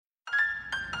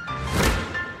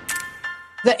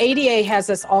The ADA has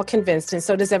us all convinced, and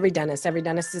so does every dentist. Every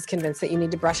dentist is convinced that you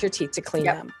need to brush your teeth to clean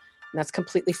them. And that's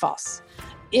completely false.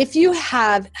 If you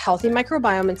have healthy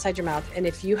microbiome inside your mouth, and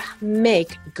if you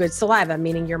make good saliva,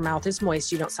 meaning your mouth is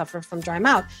moist, you don't suffer from dry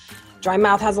mouth. Dry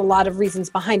mouth has a lot of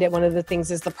reasons behind it. One of the things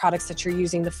is the products that you're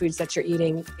using, the foods that you're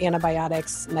eating,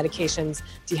 antibiotics, medications,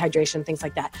 dehydration, things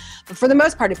like that. But for the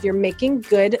most part, if you're making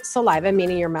good saliva,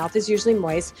 meaning your mouth is usually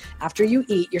moist, after you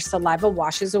eat, your saliva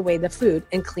washes away the food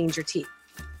and cleans your teeth.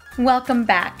 Welcome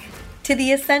back to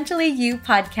the Essentially You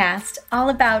podcast, all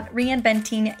about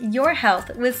reinventing your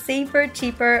health with safer,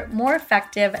 cheaper, more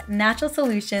effective natural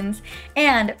solutions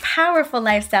and powerful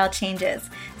lifestyle changes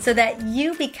so that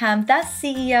you become the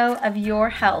CEO of your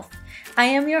health. I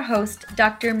am your host,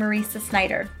 Dr. Marisa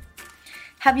Snyder.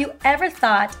 Have you ever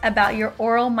thought about your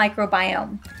oral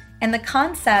microbiome and the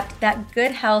concept that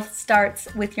good health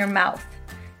starts with your mouth?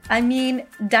 I mean,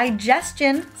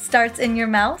 digestion starts in your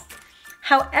mouth.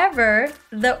 However,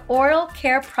 the oral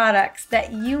care products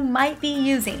that you might be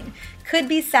using could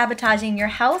be sabotaging your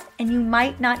health and you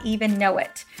might not even know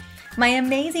it. My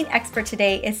amazing expert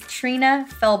today is Trina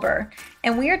Felber,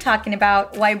 and we are talking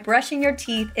about why brushing your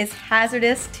teeth is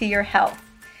hazardous to your health.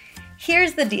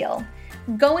 Here's the deal.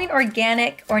 Going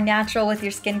organic or natural with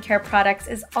your skincare products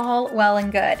is all well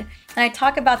and good, and I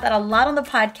talk about that a lot on the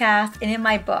podcast and in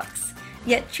my books.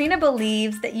 Yet Trina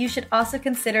believes that you should also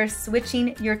consider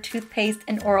switching your toothpaste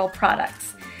and oral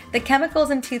products. The chemicals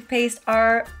in toothpaste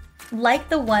are like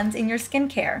the ones in your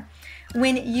skincare.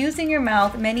 When used in your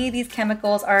mouth, many of these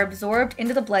chemicals are absorbed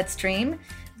into the bloodstream.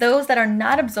 Those that are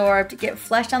not absorbed get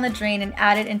flushed down the drain and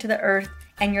added into the earth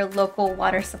and your local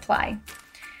water supply.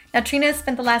 Now, Trina has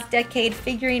spent the last decade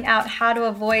figuring out how to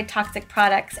avoid toxic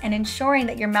products and ensuring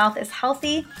that your mouth is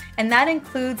healthy, and that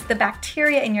includes the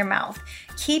bacteria in your mouth.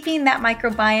 Keeping that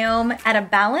microbiome at a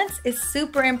balance is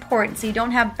super important so you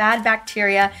don't have bad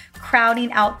bacteria crowding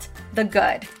out the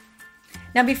good.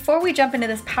 Now, before we jump into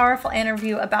this powerful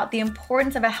interview about the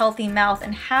importance of a healthy mouth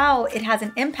and how it has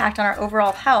an impact on our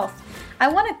overall health, I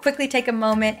want to quickly take a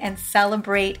moment and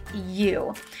celebrate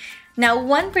you. Now,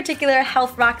 one particular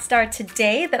health rock star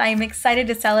today that I am excited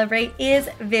to celebrate is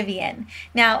Vivian.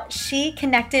 Now, she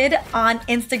connected on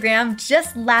Instagram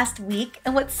just last week,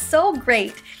 and what's so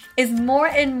great is more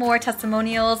and more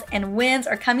testimonials and wins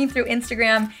are coming through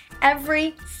Instagram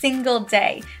every single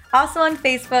day. Also on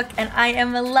Facebook, and I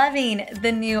am loving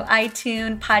the new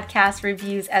iTunes podcast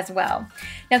reviews as well.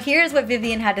 Now, here's what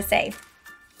Vivian had to say.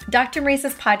 Dr.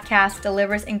 Marisa's podcast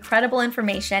delivers incredible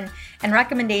information and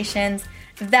recommendations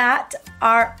that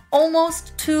are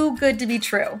almost too good to be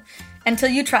true until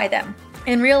you try them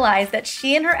and realize that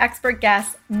she and her expert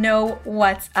guests know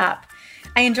what's up.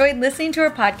 I enjoyed listening to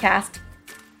her podcast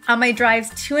on my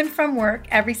drives to and from work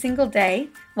every single day.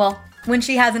 Well, when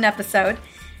she has an episode.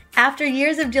 After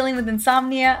years of dealing with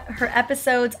insomnia, her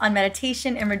episodes on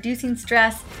meditation and reducing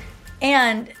stress,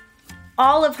 and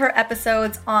all of her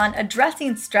episodes on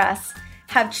addressing stress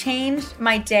have changed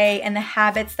my day and the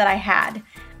habits that I had.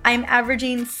 I'm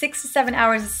averaging 6 to 7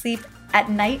 hours of sleep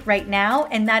at night right now,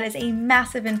 and that is a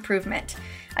massive improvement.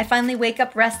 I finally wake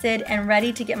up rested and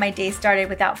ready to get my day started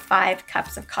without 5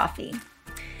 cups of coffee.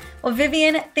 Well,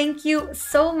 Vivian, thank you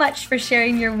so much for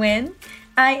sharing your win.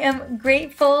 I am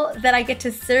grateful that I get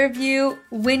to serve you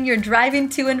when you're driving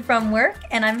to and from work,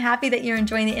 and I'm happy that you're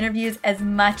enjoying the interviews as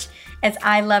much as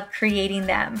I love creating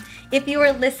them. If you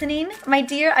are listening, my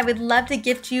dear, I would love to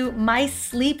gift you my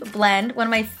sleep blend, one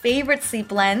of my favorite sleep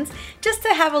blends, just to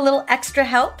have a little extra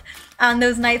help on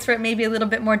those nights where it may be a little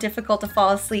bit more difficult to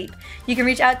fall asleep. You can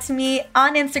reach out to me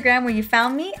on Instagram where you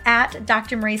found me at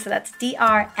Dr. Marisa, that's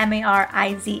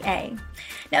DrMariza.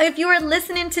 Now, if you are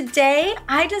listening today,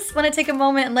 I just want to take a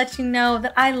moment and let you know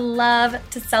that I love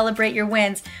to celebrate your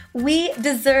wins. We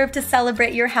deserve to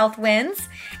celebrate your health wins,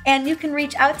 and you can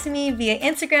reach out to me via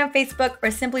Instagram, Facebook,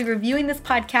 or simply reviewing this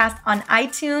podcast on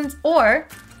iTunes or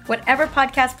whatever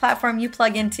podcast platform you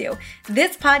plug into.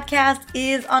 This podcast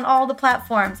is on all the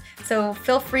platforms, so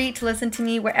feel free to listen to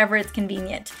me wherever it's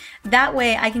convenient. That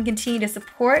way I can continue to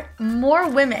support more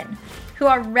women who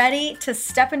are ready to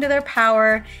step into their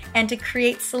power and to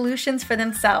create solutions for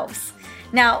themselves.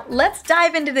 Now, let's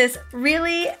dive into this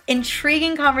really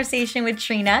intriguing conversation with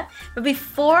Trina. But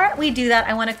before we do that,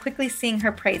 I want to quickly sing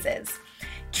her praises.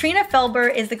 Trina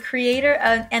Felber is the creator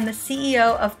and the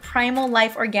CEO of Primal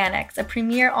Life Organics, a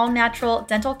premier all-natural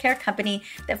dental care company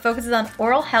that focuses on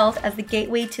oral health as the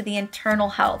gateway to the internal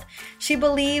health. She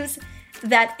believes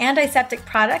that antiseptic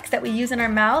products that we use in our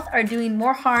mouth are doing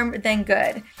more harm than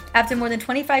good. After more than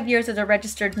 25 years as a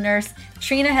registered nurse,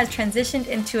 Trina has transitioned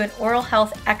into an oral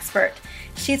health expert.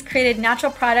 She's created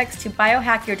natural products to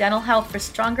biohack your dental health for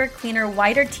stronger, cleaner,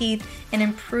 whiter teeth and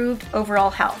improved overall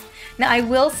health. Now, I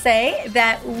will say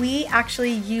that we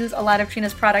actually use a lot of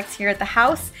Trina's products here at the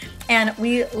house, and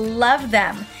we love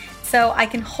them. So I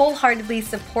can wholeheartedly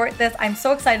support this. I'm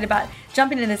so excited about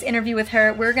jumping into this interview with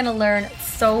her. We're going to learn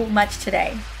so much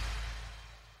today.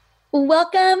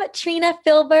 Welcome, Trina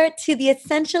Filbert, to the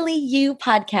Essentially You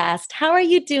podcast. How are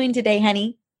you doing today,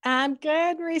 honey? I'm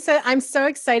good, Marisa. I'm so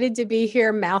excited to be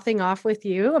here mouthing off with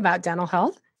you about dental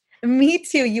health. Me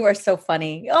too. You are so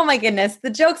funny. Oh my goodness. The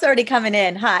joke's already coming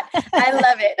in hot. I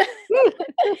love it.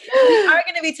 We are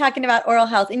going to be talking about oral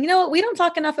health. And you know what? We don't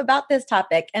talk enough about this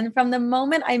topic. And from the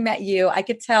moment I met you, I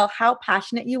could tell how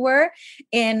passionate you were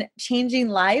in changing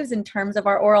lives in terms of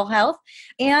our oral health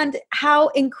and how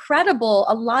incredible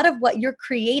a lot of what you're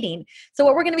creating. So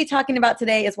what we're going to be talking about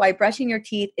today is why brushing your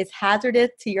teeth is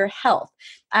hazardous to your health.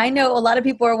 I know a lot of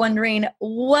people are wondering,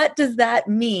 what does that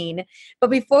mean? But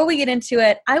before we get into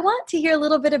it, I want to hear a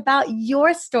little bit about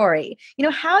your story. You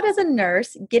know, how does a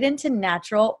nurse get into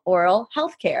natural oral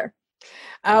health care?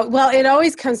 Well, it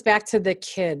always comes back to the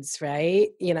kids, right?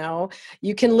 You know,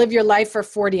 you can live your life for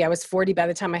 40. I was 40 by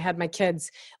the time I had my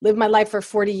kids. Live my life for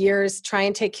 40 years, try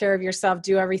and take care of yourself,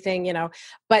 do everything, you know.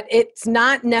 But it's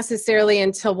not necessarily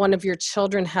until one of your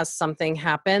children has something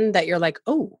happen that you're like,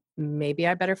 oh, maybe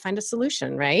I better find a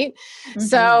solution, right? Mm-hmm.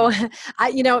 So,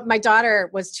 my daughter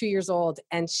was 2 years old,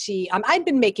 and I'd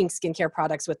been making skincare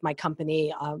products with my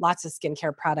company, lots of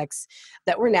skincare products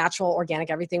that were natural,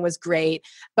 organic, everything was great.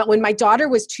 But when my daughter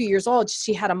was 2 years old,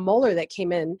 she had a molar that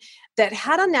came in that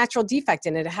had a natural defect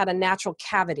in it. It had a natural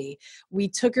cavity. We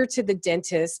took her to the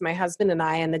dentist, my husband and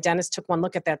I, and the dentist took one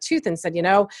look at that tooth and said,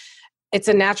 it's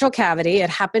a natural cavity. It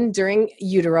happened during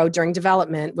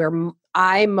development, where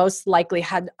I most likely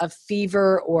had a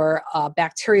fever or a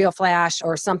bacterial flash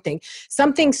or something.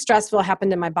 Something stressful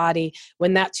happened in my body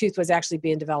when that tooth was actually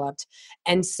being developed.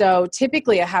 And so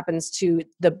typically it happens to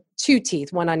the two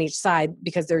teeth, one on each side,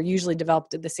 because they're usually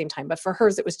developed at the same time. But for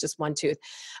hers, it was just one tooth.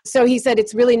 So he said,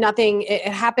 it's really nothing. It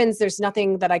happens. There's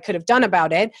nothing that I could have done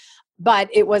about it. But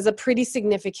it was a pretty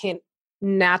significant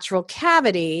natural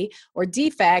cavity or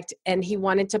defect, and he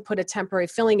wanted to put a temporary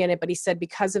filling in it, but he said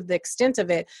because of the extent of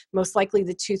it, most likely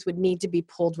the tooth would need to be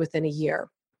pulled within a year.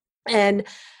 And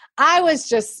I was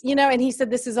just, and he said,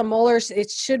 this is a molar.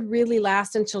 It should really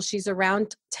last until she's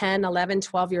around 10, 11,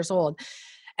 12 years old.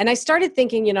 And I started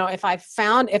thinking, if I've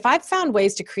found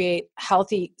ways to create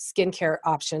healthy skincare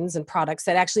options and products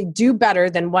that actually do better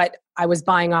than what I was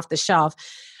buying off the shelf,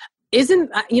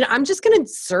 I'm just going to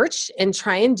search and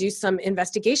try and do some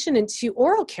investigation into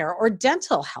oral care or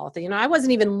dental health. I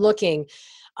wasn't even looking.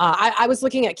 I was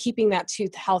looking at keeping that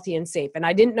tooth healthy and safe. And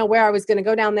I didn't know where I was going to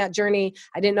go down that journey.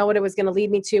 I didn't know what it was going to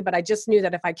lead me to, but I just knew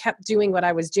that if I kept doing what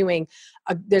I was doing,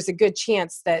 there's a good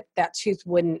chance that that tooth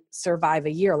wouldn't survive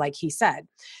a year, like he said.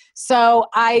 So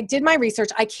I did my research.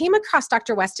 I came across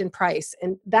Dr. Weston Price,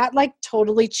 and that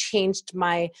totally changed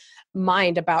my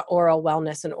mind about oral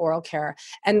wellness and oral care.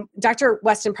 And Dr.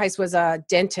 Weston Price was a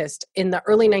dentist in the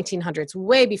early 1900s,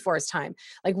 way before his time.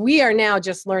 We are now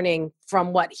just learning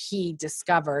from what he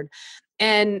discovered.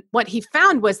 And what he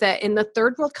found was that in the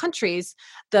third world countries,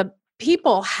 the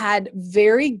people had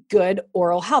very good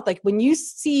oral health. When you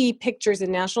see pictures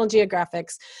in National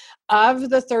Geographics of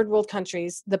the third world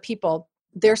countries, the people,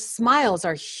 their smiles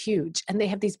are huge, and they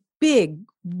have these big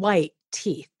white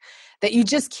teeth that you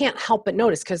just can't help but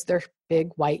notice because they're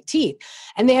big white teeth,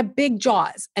 and they have big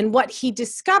jaws. And what he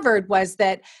discovered was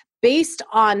that based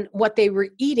on what they were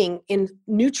eating in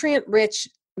nutrient-rich,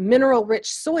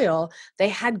 mineral-rich soil, they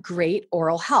had great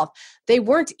oral health. They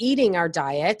weren't eating our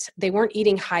diet. They weren't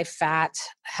eating high-fat,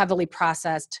 heavily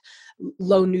processed,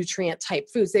 low-nutrient type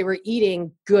foods. They were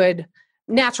eating good,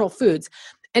 natural foods.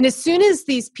 And as soon as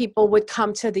these people would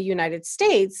come to the United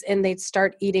States and they'd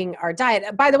start eating our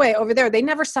diet, by the way, over there, they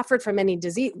never suffered from any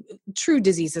true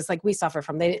diseases like we suffer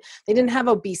from. They didn't have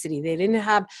obesity. They didn't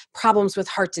have problems with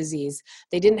heart disease.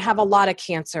 They didn't have a lot of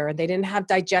cancer. They didn't have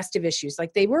digestive issues.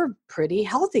 They were pretty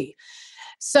healthy.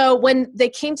 So when they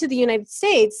came to the United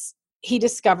States, he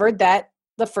discovered that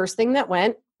the first thing that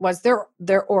went was their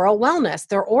oral wellness,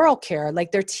 their oral care.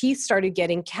 Their teeth started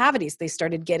getting cavities. They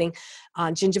started getting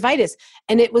gingivitis.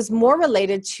 And it was more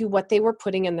related to what they were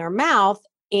putting in their mouth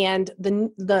and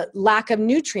the lack of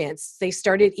nutrients. They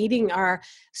started eating our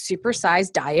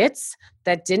supersized diets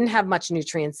that didn't have much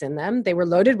nutrients in them. They were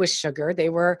loaded with sugar. They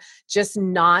were just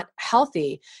not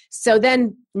healthy. So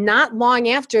then not long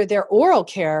after, their oral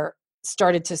care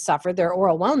started to suffer their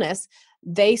oral wellness,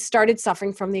 they started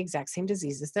suffering from the exact same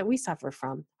diseases that we suffer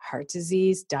from: heart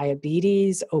disease,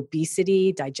 diabetes,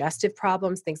 obesity, digestive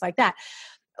problems, things like that.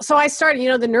 So I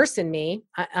started, the nurse in me,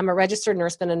 I'm a registered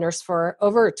nurse, been a nurse for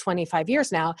over 25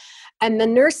 years now. And the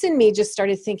nurse in me just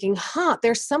started thinking,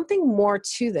 there's something more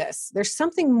to this. There's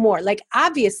something more. Like,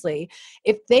 obviously,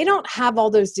 if they don't have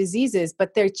all those diseases,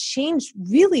 but they're changed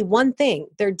really one thing,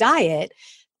 their diet,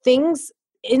 things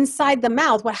inside the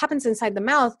mouth, what happens inside the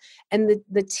mouth and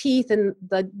the teeth and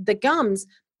the gums,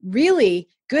 really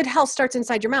good health starts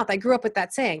inside your mouth. I grew up with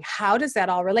that saying. How does that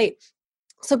all relate?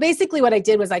 So basically what I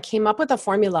did was I came up with a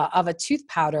formula of a tooth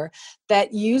powder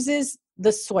that uses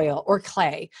the soil or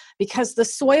clay, because the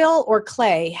soil or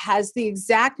clay has the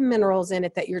exact minerals in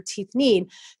it that your teeth need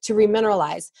to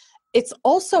remineralize. It's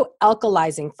also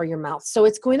alkalizing for your mouth. So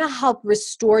it's going to help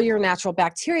restore your natural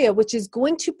bacteria, which is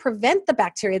going to prevent the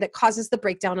bacteria that causes the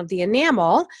breakdown of the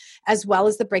enamel, as well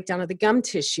as the breakdown of the gum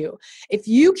tissue. If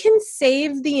you can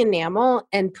save the enamel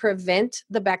and prevent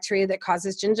the bacteria that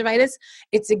causes gingivitis,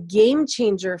 it's a game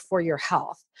changer for your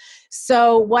health.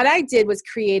 So what I did was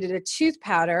created a tooth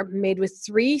powder made with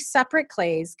 3 separate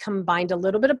clays, combined a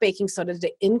little bit of baking soda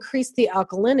to increase the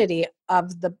alkalinity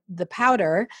of the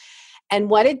powder. And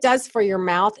what it does for your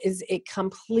mouth is it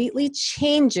completely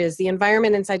changes the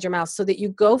environment inside your mouth so that you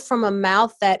go from a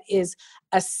mouth that is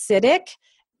acidic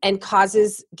and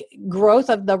causes growth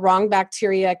of the wrong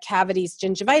bacteria, cavities,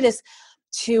 gingivitis,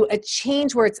 to a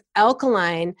change where it's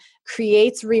alkaline,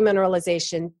 creates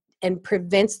remineralization, and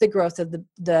prevents the growth of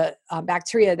the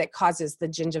bacteria that causes the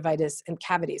gingivitis and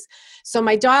cavities. So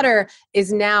my daughter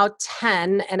is now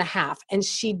 10 and a half, and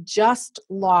she just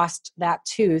lost that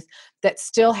tooth that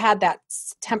still had that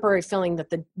temporary filling,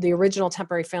 that the original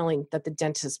temporary filling that the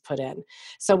dentist put in.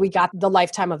 So we got the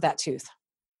lifetime of that tooth.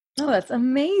 Oh, that's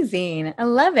amazing. I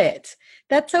love it.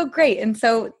 That's so great. And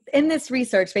so in this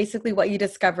research, basically what you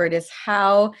discovered is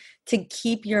how to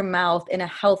keep your mouth in a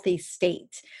healthy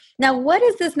state. Now, what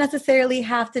does this necessarily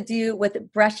have to do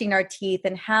with brushing our teeth,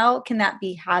 and how can that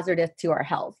be hazardous to our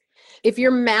health? If your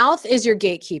mouth is your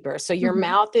gatekeeper, so your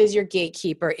mouth is your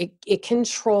gatekeeper, it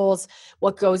controls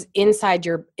what goes inside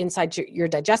your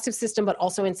digestive system, but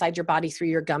also inside your body through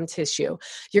your gum tissue.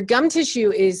 Your gum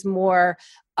tissue is more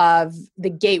of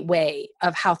the gateway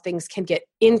of how things can get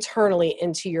internally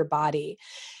into your body.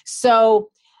 So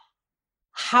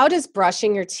how does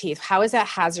brushing your teeth, how is that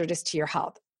hazardous to your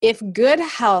health? If good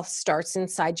health starts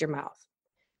inside your mouth,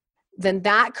 then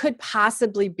that could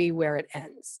possibly be where it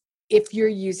ends if you're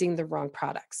using the wrong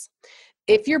products.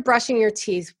 If you're brushing your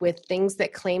teeth with things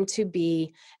that claim to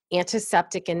be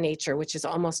antiseptic in nature, which is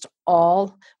almost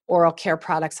all oral care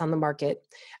products on the market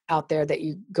out there that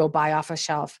you go buy off a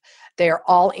shelf, they are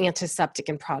all antiseptic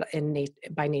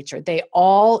by nature. They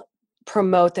all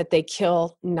promote that they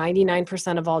kill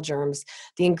 99% of all germs.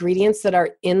 The ingredients that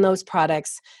are in those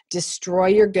products destroy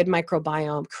your good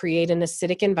microbiome, create an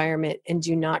acidic environment, and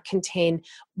do not contain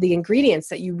the ingredients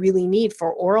that you really need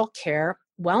for oral care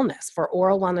wellness, for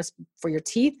oral wellness for your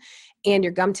teeth and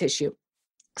your gum tissue.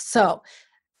 So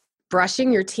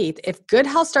brushing your teeth, if good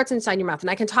health starts inside your mouth, and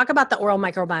I can talk about the oral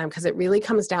microbiome because it really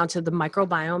comes down to the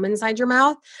microbiome inside your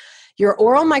mouth. Your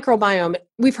oral microbiome,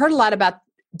 we've heard a lot about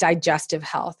digestive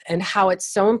health and how it's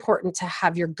so important to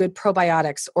have your good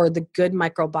probiotics or the good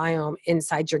microbiome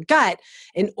inside your gut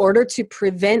in order to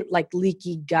prevent like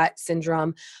leaky gut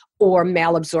syndrome or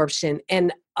malabsorption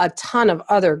and a ton of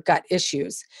other gut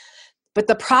issues. But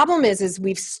the problem is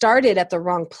we've started at the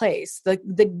wrong place.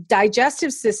 The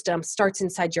digestive system starts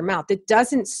inside your mouth. It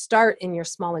doesn't start in your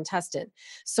small intestine.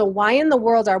 So why in the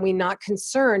world are we not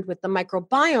concerned with the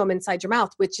microbiome inside your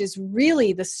mouth, which is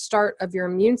really the start of your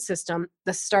immune system,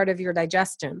 the start of your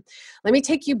digestion? Let me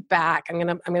take you back. I'm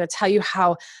gonna tell you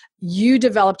how you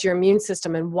developed your immune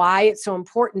system and why it's so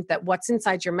important that what's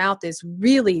inside your mouth is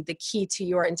really the key to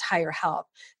your entire health,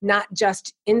 not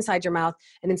just inside your mouth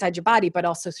and inside your body, but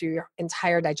also through your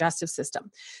entire digestive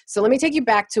system. So let me take you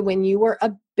back to when you were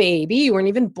a baby. You weren't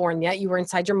even born yet. You were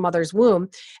inside your mother's womb,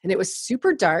 and it was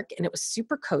super dark and it was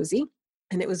super cozy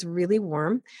and it was really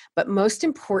warm. But most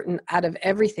important out of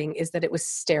everything is that it was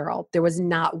sterile. There was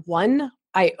not one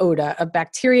iota of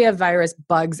bacteria, virus,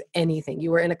 bugs, anything.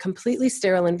 You were in a completely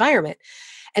sterile environment.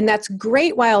 And that's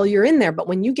great while you're in there. But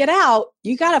when you get out,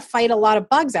 you got to fight a lot of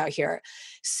bugs out here.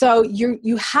 So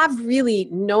you have really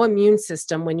no immune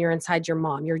system when you're inside your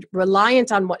mom. You're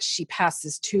reliant on what she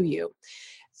passes to you.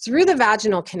 Through the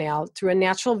vaginal canal, through a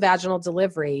natural vaginal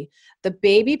delivery, the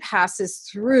baby passes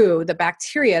through the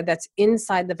bacteria that's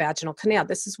inside the vaginal canal.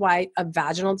 This is why a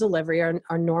vaginal delivery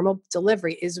or normal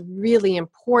delivery is really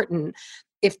important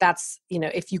if that's,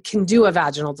 if you can do a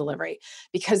vaginal delivery,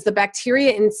 because the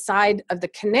bacteria inside of the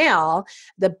canal,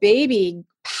 the baby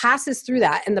passes through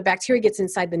that and the bacteria gets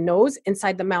inside the nose,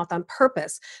 inside the mouth on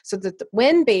purpose, so that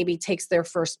when baby takes their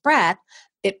first breath,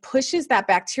 it pushes that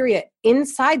bacteria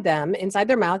inside them, inside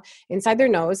their mouth, inside their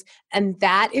nose, and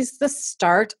that is the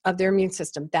start of their immune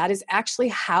system. That is actually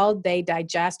how they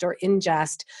digest or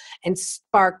ingest and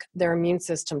spark their immune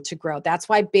system to grow. That's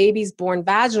why babies born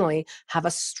vaginally have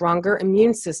a stronger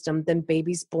immune system than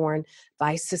babies born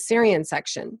by cesarean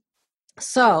section.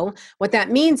 So what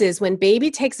that means is when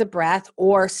baby takes a breath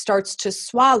or starts to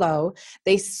swallow,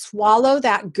 they swallow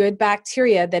that good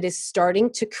bacteria that is starting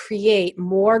to create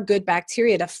more good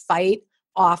bacteria to fight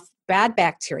off bad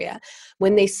bacteria.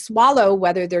 When they swallow,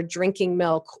 whether they're drinking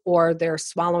milk or they're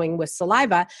swallowing with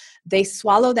saliva, they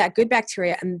swallow that good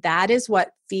bacteria, and that is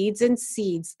what feeds and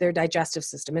seeds their digestive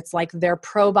system. It's like their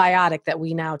probiotic that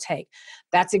we now take.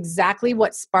 That's exactly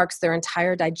what sparks their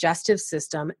entire digestive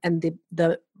system and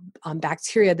the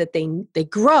bacteria that they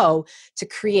grow to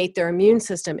create their immune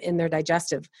system in their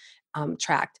digestive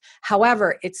tract.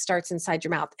 However, it starts inside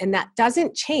your mouth, and that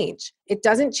doesn't change. It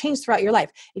doesn't change throughout your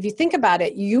life. If you think about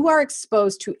it, you are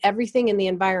exposed to everything in the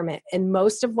environment, and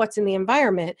most of what's in the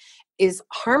environment is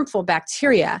harmful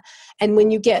bacteria. And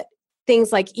when you get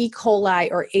things like E. coli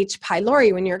or H.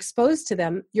 pylori, when you're exposed to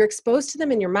them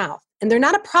in your mouth. And they're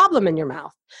not a problem in your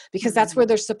mouth because that's where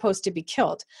they're supposed to be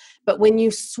killed. But when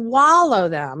you swallow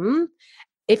them,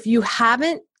 if you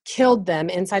haven't killed them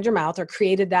inside your mouth or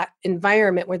created that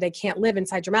environment where they can't live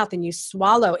inside your mouth, and you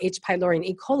swallow H. pylori and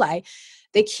E. coli,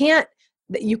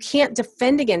 you can't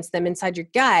defend against them inside your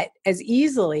gut as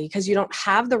easily because you don't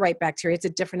have the right bacteria. It's a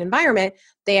different environment.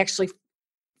 They actually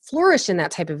flourish in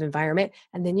that type of environment,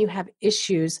 and then you have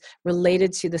issues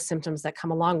related to the symptoms that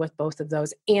come along with both of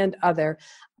those and other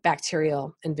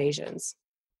bacterial invasions.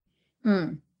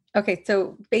 Okay,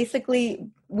 so basically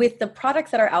with the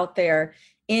products that are out there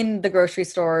in the grocery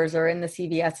stores or in the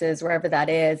CVS's, wherever that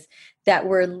is, that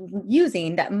we're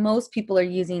using, that most people are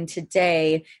using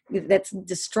today, that's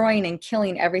destroying and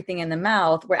killing everything in the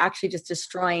mouth, we're actually just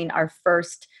destroying our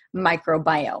first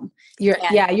microbiome.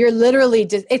 You're literally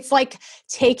it's like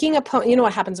taking you know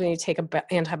what happens when you take an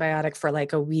antibiotic for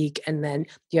like a week and then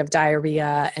you have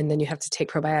diarrhea and then you have to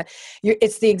take probiotic.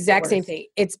 It's the exact same thing.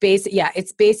 It's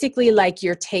basically like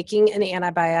you're taking an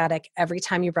antibiotic every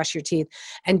time you brush your teeth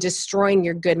and destroying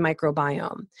your good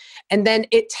microbiome. And then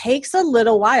it takes a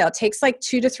little while. It takes like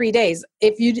 2 to 3 days.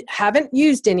 If you haven't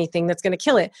used anything that's going to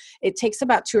kill it, it takes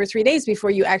about 2 or 3 days before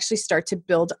you actually start to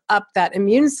build up that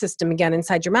immune system again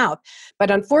inside your mouth.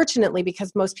 But unfortunately,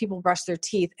 because most people brush their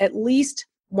teeth at least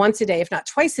once a day, if not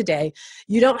twice a day,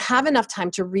 you don't have enough time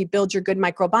to rebuild your good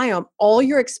microbiome. All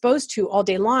you're exposed to all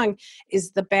day long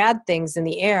is the bad things in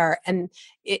the air. And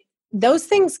those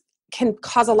things can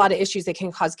cause a lot of issues. They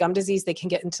can cause gum disease. They can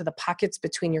get into the pockets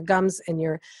between your gums and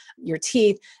your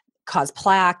teeth, cause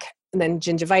plaque, and then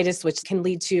gingivitis, which can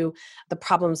lead to the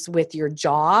problems with your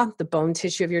jaw, the bone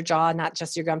tissue of your jaw, not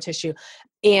just your gum tissue.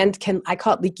 And I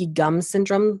call it leaky gum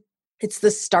syndrome. It's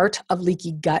the start of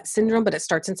leaky gut syndrome, but it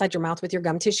starts inside your mouth with your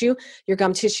gum tissue. Your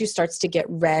gum tissue starts to get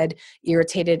red,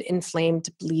 irritated, inflamed,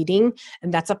 bleeding.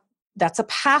 And that's a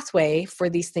pathway for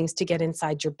these things to get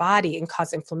inside your body and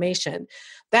cause inflammation.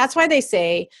 That's why they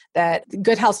say that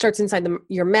good health starts inside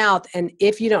your mouth. And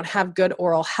if you don't have good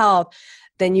oral health,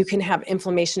 then you can have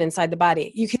inflammation inside the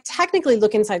body. You can technically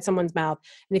look inside someone's mouth,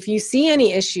 and if you see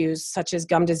any issues such as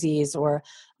gum disease or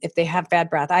if they have bad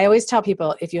breath, I always tell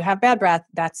people, if you have bad breath,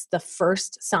 that's the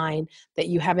first sign that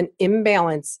you have an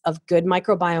imbalance of good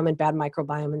microbiome and bad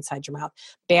microbiome inside your mouth.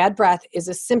 Bad breath is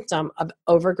a symptom of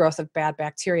overgrowth of bad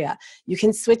bacteria. You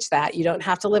can switch that. You don't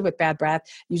have to live with bad breath.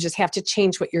 You just have to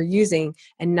change what you're using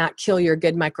and not kill your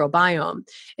good microbiome.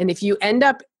 And if you end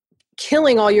up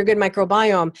killing all your good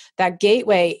microbiome, that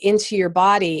gateway into your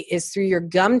body is through your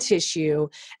gum tissue.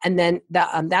 And then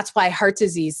that's why heart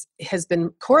disease has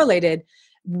been correlated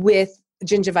with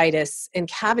gingivitis and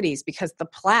cavities, because the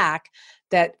plaque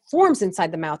that forms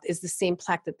inside the mouth is the same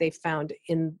plaque that they found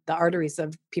in the arteries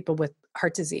of people with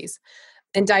heart disease.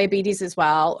 And diabetes as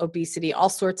well, obesity, all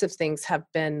sorts of things have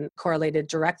been correlated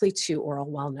directly to oral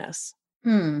wellness.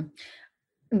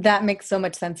 That makes so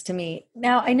much sense to me.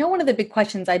 Now, I know one of the big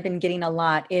questions I've been getting a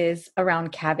lot is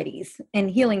around cavities and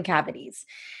healing cavities.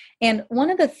 And one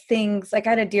of the things, like I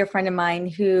had a dear friend of mine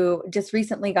who just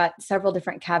recently got several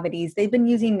different cavities. They've been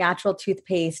using natural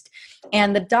toothpaste,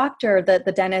 and the doctor, the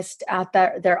dentist at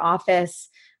their office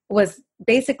was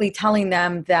basically telling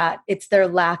them that it's their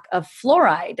lack of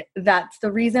fluoride. That's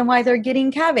the reason why they're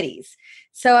getting cavities.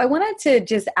 So I wanted to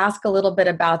just ask a little bit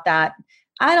about that.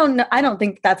 I don't know. I don't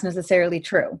think that's necessarily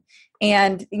true.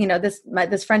 And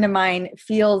this friend of mine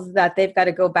feels that they've got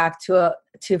to go back to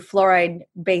fluoride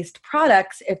based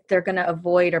products if they're going to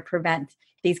avoid or prevent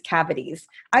these cavities.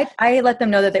 I let them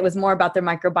know that it was more about their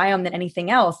microbiome than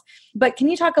anything else. But can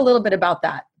you talk a little bit about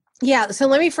that? Yeah. So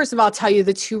let me first of all tell you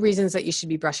the 2 reasons that you should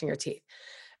be brushing your teeth.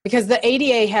 Because the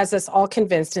ADA has us all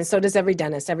convinced, and so does every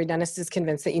dentist. Every dentist is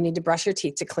convinced that you need to brush your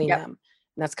teeth to clean them.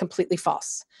 And that's completely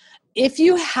false. If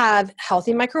you have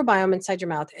healthy microbiome inside your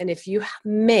mouth, and if you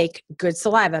make good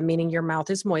saliva, meaning your mouth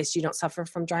is moist, you don't suffer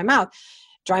from dry mouth.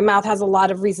 Dry mouth has a lot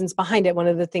of reasons behind it. One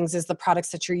of the things is the products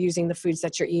that you're using, the foods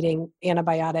that you're eating,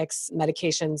 antibiotics,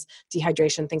 medications,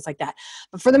 dehydration, things like that.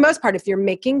 But for the most part, if you're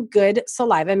making good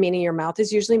saliva, meaning your mouth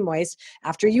is usually moist,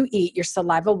 after you eat, your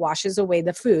saliva washes away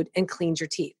the food and cleans your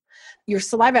teeth. Your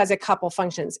saliva has a couple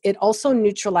functions. It also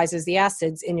neutralizes the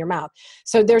acids in your mouth.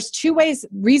 So there's 2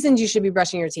 reasons you should be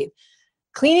brushing your teeth.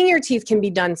 Cleaning your teeth can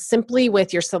be done simply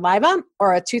with your saliva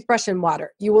or a toothbrush and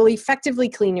water. You will effectively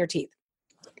clean your teeth.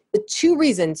 The 2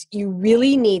 reasons you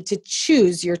really need to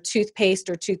choose your toothpaste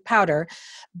or tooth powder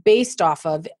based off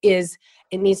of is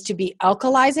it needs to be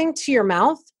alkalizing to your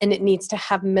mouth and it needs to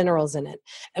have minerals in it.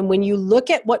 And when you look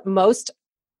at what most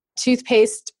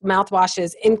toothpaste,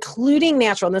 mouthwashes, including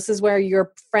natural, and this is where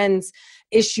your friend's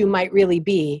issue might really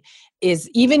be, is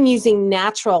even using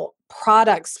natural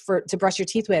products to brush your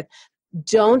teeth with,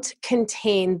 don't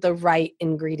contain the right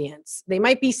ingredients. They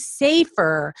might be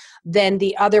safer than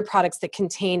the other products that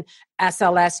contain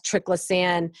SLS,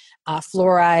 triclosan,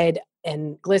 fluoride,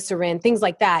 and glycerin, things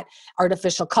like that,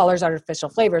 artificial colors, artificial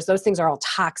flavors. Those things are all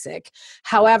toxic.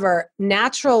 However,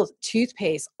 natural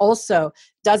toothpaste also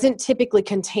doesn't typically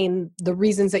contain the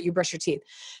reasons that you brush your teeth.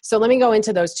 So let me go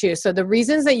into those 2. So the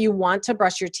reasons that you want to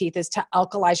brush your teeth is to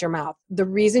alkalize your mouth. The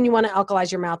reason you want to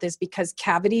alkalize your mouth is because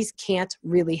cavities can't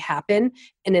really happen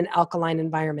in an alkaline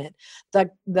environment.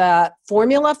 The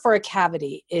formula for a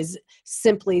cavity is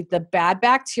simply the bad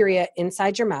bacteria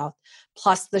inside your mouth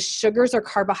plus the sugars or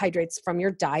carbohydrates from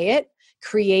your diet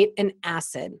create an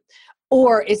acid.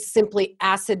 Or it's simply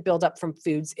acid buildup from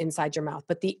foods inside your mouth.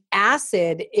 But the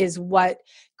acid is what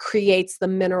creates the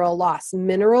mineral loss.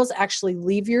 Minerals actually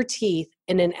leave your teeth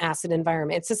in an acid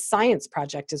environment. It's a science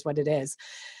project is what it is.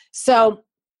 So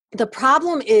the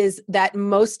problem is that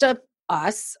most of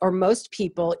us, or most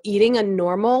people, eating a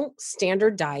normal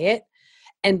standard diet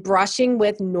and brushing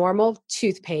with normal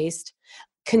toothpaste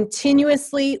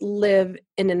continuously live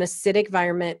in an acidic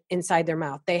environment inside their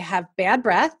mouth. They have bad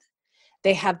breath.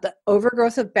 They have the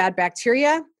overgrowth of bad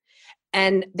bacteria,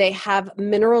 and they have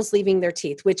minerals leaving their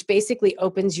teeth, which basically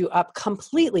opens you up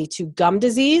completely to gum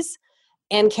disease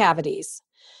and cavities.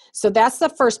 So that's the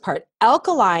first part.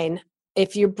 Alkaline,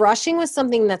 if you're brushing with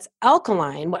something that's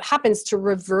alkaline, what happens to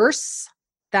reverse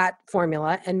that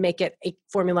formula and make it a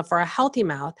formula for a healthy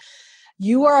mouth,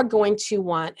 you are going to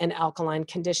want an alkaline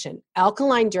condition.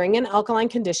 During an alkaline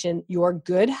condition, your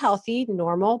good, healthy,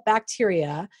 normal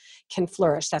bacteria can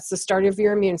flourish. That's the start of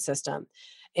your immune system.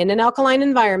 In an alkaline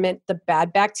environment, the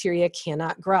bad bacteria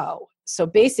cannot grow. So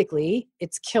basically,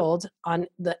 it's killed on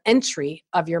the entry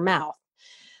of your mouth.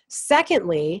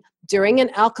 Secondly, during an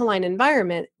alkaline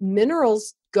environment,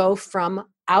 minerals go from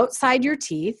outside your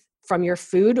teeth, from your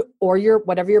food or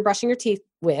whatever you're brushing your teeth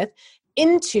with,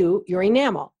 into your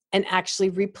enamel and actually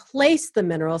replace the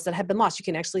minerals that have been lost. You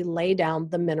can actually lay down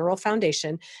the mineral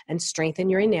foundation and strengthen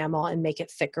your enamel and make it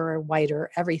thicker or whiter,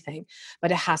 everything.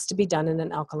 But it has to be done in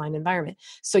an alkaline environment.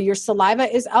 So your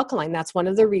saliva is alkaline. That's one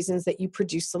of the reasons that you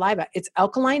produce saliva. It's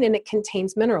alkaline and it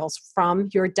contains minerals from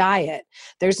your diet.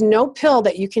 There's no pill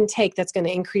that you can take that's going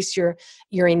to increase your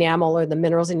enamel or the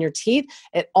minerals in your teeth.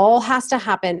 It all has to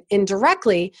happen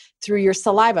indirectly through your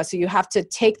saliva. So you have to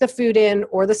take the food in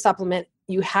or the supplement.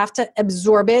 You have to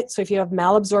absorb it. So if you have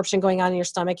malabsorption going on in your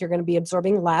stomach, you're going to be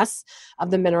absorbing less of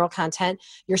the mineral content.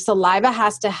 Your saliva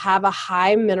has to have a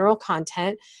high mineral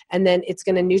content, and then it's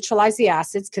going to neutralize the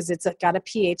acids because it's got a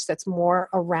pH that's more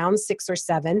around 6 or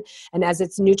 7. And as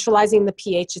it's neutralizing the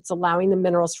pH, it's allowing the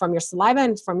minerals from your saliva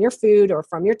and from your food or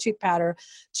from your tooth powder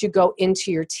to go into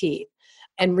your teeth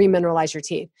and remineralize your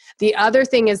teeth. The other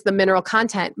thing is the mineral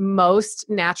content. Most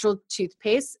natural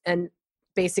toothpaste and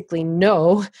basically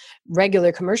no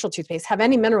regular commercial toothpaste have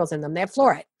any minerals in them. They have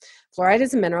fluoride. Fluoride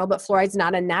is a mineral, but fluoride is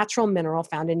not a natural mineral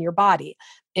found in your body.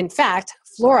 In fact,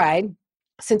 fluoride,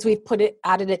 since we've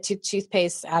added it to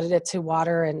toothpaste, added it to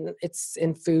water, and it's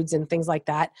in foods and things like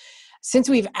that, since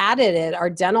we've added it, our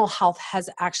dental health has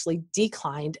actually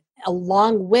declined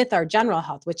along with our general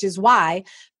health, which is why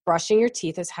brushing your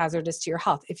teeth is hazardous to your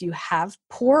health. If you have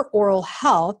poor oral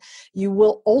health, you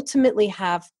will ultimately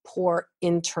have poor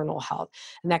internal health.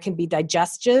 And that can be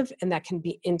digestive, and that can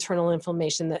be internal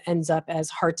inflammation that ends up as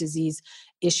heart disease,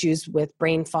 issues with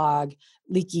brain fog,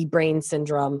 leaky brain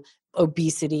syndrome,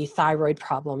 obesity, thyroid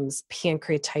problems,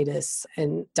 pancreatitis,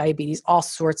 and diabetes, all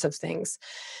sorts of things.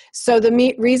 So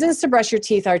the reasons to brush your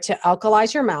teeth are to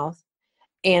alkalize your mouth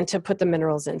and to put the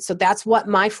minerals in. So that's what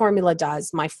my formula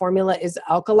does. My formula is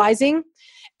alkalizing,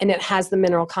 and it has the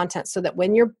mineral content so that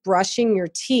when you're brushing your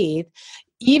teeth,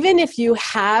 even if you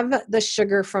have the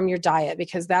sugar from your diet,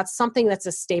 because that's something that's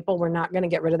a staple, we're not going to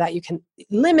get rid of that. You can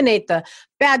eliminate the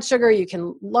bad sugar. You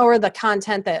can lower the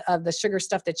content of the sugar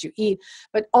stuff that you eat,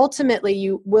 but ultimately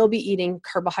you will be eating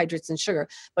carbohydrates and sugar.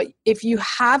 But if you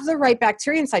have the right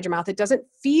bacteria inside your mouth, it doesn't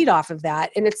feed off of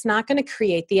that, and it's not going to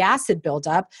create the acid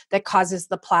buildup that causes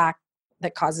the plaque,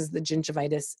 that causes the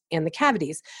gingivitis and the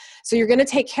cavities. So you're going to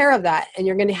take care of that, and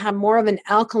you're going to have more of an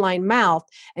alkaline mouth.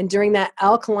 And during that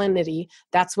alkalinity,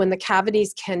 that's when the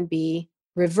cavities can be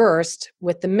reversed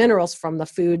with the minerals from the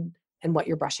food and what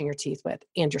you're brushing your teeth with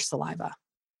and your saliva.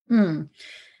 When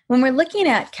we're looking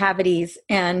at cavities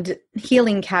and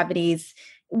healing cavities,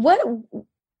 what,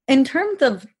 in terms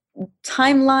of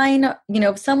timeline,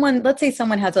 let's say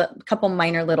someone has a couple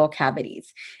minor little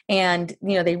cavities and,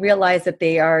 they realize that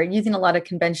they are using a lot of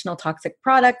conventional toxic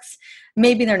products.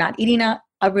 Maybe they're not eating a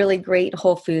really great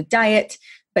whole food diet,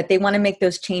 but they want to make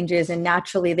those changes, and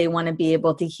naturally they want to be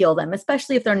able to heal them,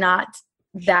 especially if they're not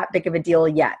that big of a deal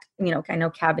yet. I know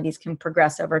cavities can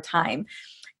progress over time.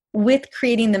 With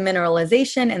creating the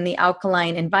mineralization and the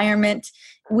alkaline environment,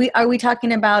 are we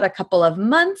talking about a couple of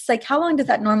months? Like, how long does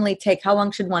that normally take? How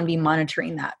long should one be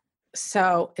monitoring that?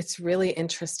 So it's really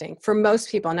interesting. For most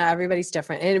people, now everybody's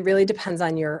different, and it really depends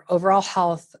on your overall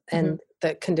health and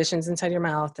the conditions inside your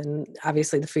mouth, and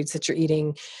obviously the foods that you're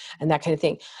eating and that kind of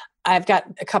thing. I've got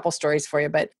a couple stories for you,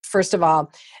 but first of all,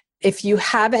 if you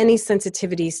have any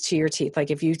sensitivities to your teeth, like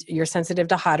if you're sensitive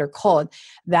to hot or cold,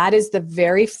 that is the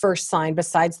very first sign,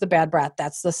 besides the bad breath.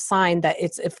 That's the sign that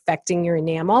it's affecting your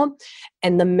enamel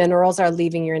and the minerals are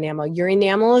leaving your enamel. Your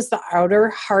enamel is the outer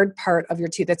hard part of your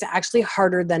tooth. It's actually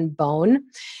harder than bone.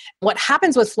 What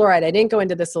happens with fluoride, I didn't go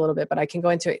into this a little bit, but I can go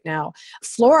into it now.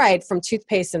 Fluoride from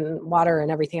toothpaste and water and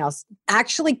everything else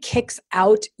actually kicks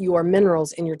out your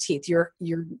minerals in your teeth, your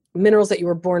minerals that you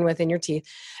were born with in your teeth.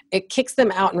 It kicks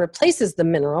them out and replaces the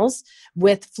minerals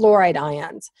with fluoride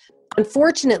ions.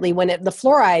 Unfortunately, when the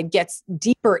fluoride gets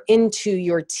deeper into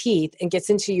your teeth and gets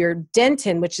into your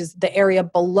dentin, which is the area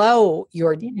below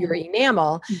your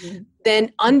enamel,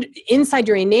 then inside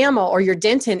your enamel or your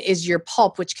dentin is your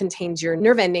pulp, which contains your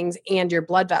nerve endings and your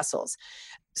blood vessels.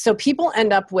 So people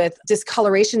end up with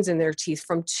discolorations in their teeth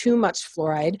from too much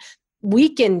fluoride,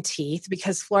 weakened teeth,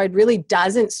 because fluoride really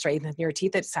doesn't strengthen your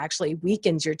teeth. It actually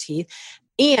weakens your teeth.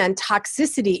 And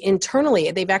toxicity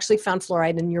internally. They've actually found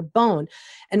fluoride in your bone.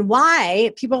 And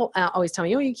why people always tell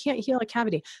me, you can't heal a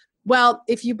cavity. Well,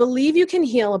 if you believe you can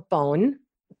heal a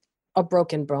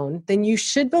broken bone, then you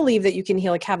should believe that you can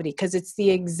heal a cavity, because it's the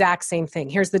exact same thing.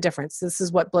 Here's the difference. This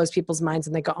is what blows people's minds,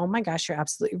 and they go, oh my gosh, you're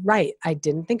absolutely right. I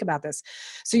didn't think about this.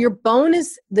 So your bone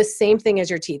is the same thing as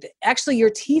your teeth. Actually, your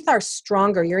teeth are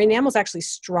stronger. Your enamel is actually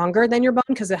stronger than your bone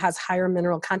because it has higher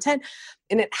mineral content.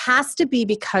 And it has to be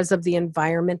because of the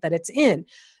environment that it's in.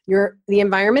 The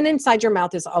environment inside your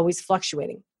mouth is always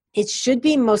fluctuating. It should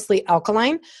be mostly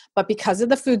alkaline, but because of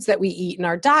the foods that we eat in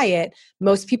our diet,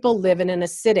 most people live with an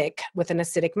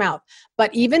acidic mouth.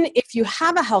 But even if you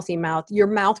have a healthy mouth, your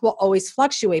mouth will always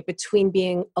fluctuate between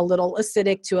being a little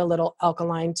acidic to a little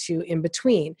alkaline to in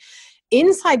between.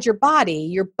 Inside your body,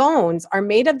 your bones are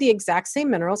made of the exact same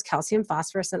minerals, calcium,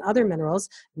 phosphorus, and other minerals,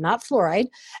 not fluoride.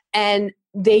 And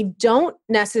they don't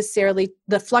necessarily,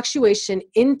 the fluctuation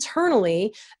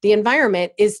internally, the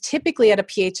environment is typically at a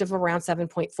pH of around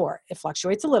 7.4. It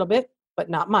fluctuates a little bit, but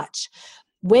not much.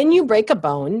 When you break a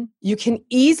bone, you can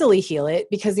easily heal it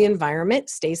because the environment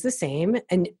stays the same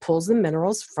and it pulls the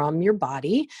minerals from your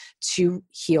body to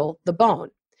heal the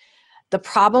bone. The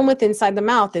problem with inside the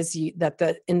mouth is that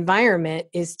the environment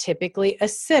is typically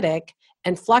acidic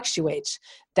and fluctuates.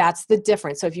 That's the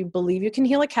difference. So if you believe you can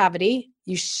heal a cavity,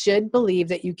 you should believe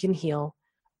that you can heal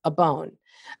a bone.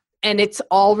 And it's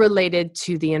all related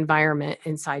to the environment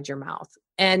inside your mouth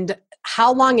and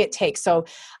how long it takes. So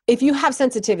if you have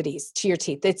sensitivities to your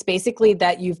teeth, it's basically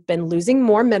that you've been losing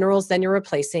more minerals than you're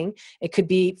replacing. It could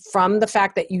be from the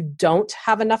fact that you don't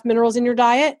have enough minerals in your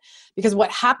diet, because what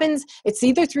happens, it's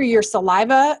either through your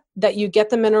saliva that you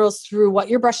get the minerals through what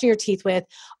you're brushing your teeth with,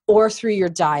 or through your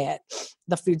diet,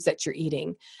 the foods that you're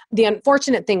eating. The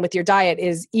unfortunate thing with your diet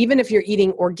is even if you're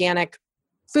eating organic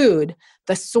food,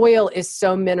 the soil is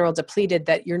so mineral depleted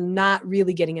that you're not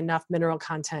really getting enough mineral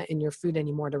content in your food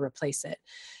anymore to replace it.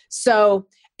 So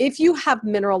if you have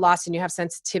mineral loss and you have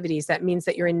sensitivities, that means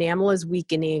that your enamel is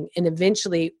weakening. And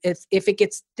eventually, if it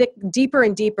gets deeper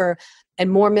and deeper and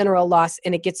more mineral loss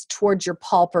and it gets towards your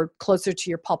pulp or closer to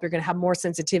your pulp, you're going to have more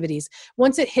sensitivities.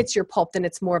 Once it hits your pulp, then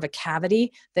it's more of a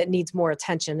cavity that needs more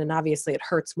attention. And obviously it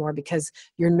hurts more because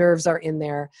your nerves are in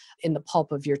there in the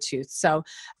pulp of your tooth. So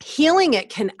healing it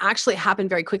can actually happen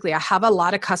very quickly. I have a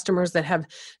lot of customers that have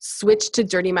switched to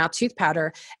Dirty Mouth tooth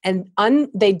powder and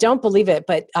they don't believe it,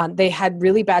 but they had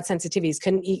really bad sensitivities,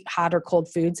 couldn't eat hot or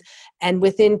cold foods. And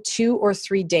within 2 or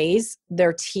 3 days,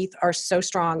 their teeth are so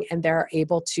strong and they're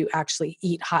able to actually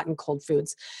eat hot and cold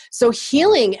foods. So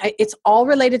healing, it's all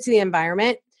related to the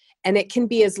environment. And it can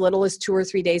be as little as 2 or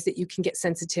 3 days that you can get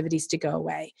sensitivities to go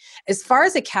away. As far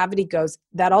as a cavity goes,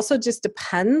 that also just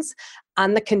depends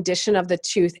on the condition of the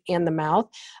tooth and the mouth.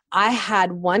 I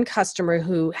had one customer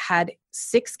who had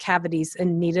 6 cavities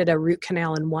and needed a root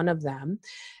canal in one of them.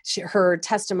 Her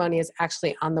testimony is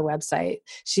actually on the website.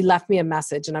 She left me a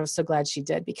message and I was so glad she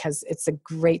did because it's a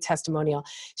great testimonial.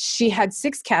 She had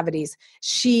 6 cavities.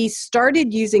 She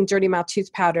started using Dirty Mouth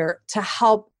tooth powder to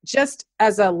help just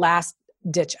as a last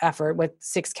ditch effort with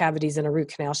 6 cavities and a root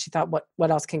canal. She thought,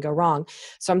 what else can go wrong?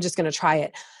 So I'm just going to try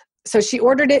it. So she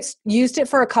ordered it, used it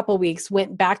for a couple weeks,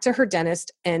 went back to her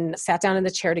dentist and sat down in the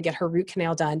chair to get her root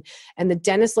canal done. And the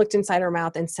dentist looked inside her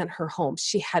mouth and sent her home.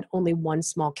 She had only one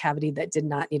small cavity that did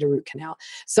not need a root canal.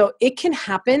 So it can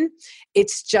happen.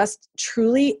 It's just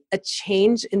truly a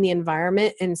change in the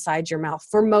environment inside your mouth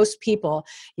for most people,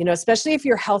 especially if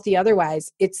you're healthy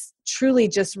otherwise. It's truly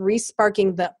just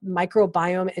resparking the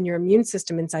microbiome and your immune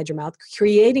system inside your mouth,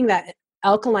 creating that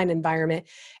alkaline environment,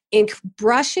 and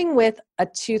brushing with a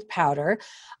tooth powder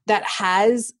that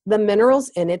has the minerals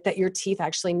in it that your teeth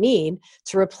actually need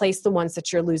to replace the ones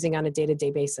that you're losing on a day-to-day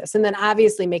basis. And then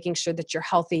obviously making sure that you're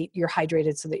healthy, you're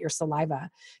hydrated so that your saliva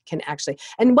can actually,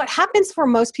 and what happens for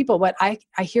most people, what I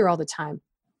hear all the time,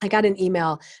 I got an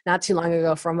email not too long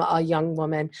ago from a young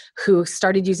woman who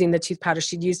started using the tooth powder.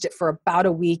 She'd used it for about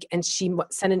a week and she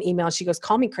sent an email. She goes,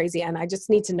 call me crazy. And I just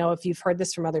need to know if you've heard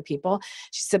this from other people.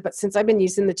 She said, but since I've been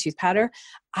using the tooth powder,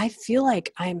 I feel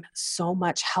like I'm so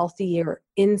much healthier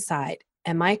inside.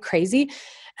 Am I crazy?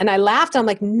 And I laughed. I'm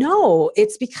like, no,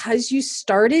 it's because you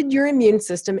started your immune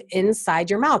system inside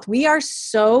your mouth. We are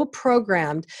so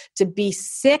programmed to be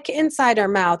sick inside our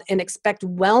mouth and expect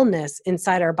wellness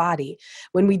inside our body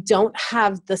when we don't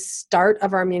have the start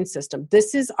of our immune system.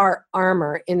 This is our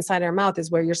armor inside our mouth, is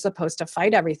where you're supposed to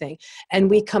fight everything. And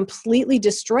we completely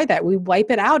destroy that. We wipe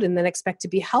it out and then expect to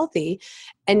be healthy.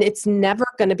 And it's never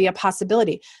going to be a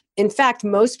possibility. In fact,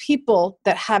 most people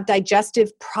that have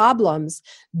digestive problems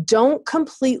don't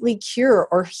completely cure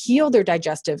or heal their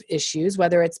digestive issues,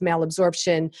 whether it's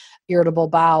malabsorption, irritable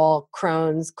bowel,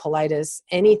 Crohn's, colitis,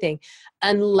 anything,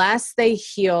 unless they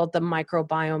heal the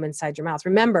microbiome inside your mouth.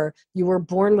 Remember, you were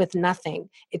born with nothing.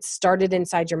 It started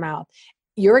inside your mouth.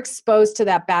 You're exposed to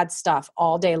that bad stuff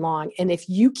all day long. And if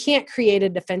you can't create a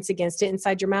defense against it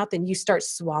inside your mouth and you start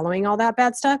swallowing all that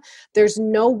bad stuff, there's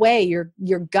no way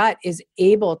your gut is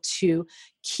able to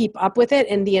keep up with it.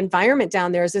 And the environment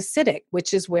down there is acidic,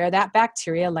 which is where that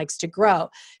bacteria likes to grow.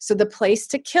 So the place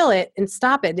to kill it and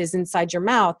stop it is inside your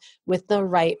mouth with the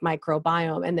right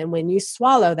microbiome. And then when you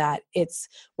swallow that, it's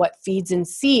what feeds and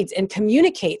seeds and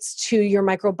communicates to your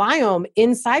microbiome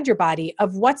inside your body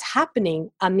of what's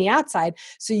happening on the outside.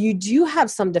 So you do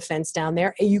have some defense down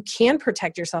there and you can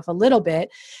protect yourself a little bit.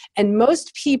 And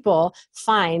most people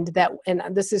find that, and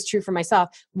this is true for myself,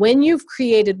 when you've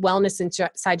created wellness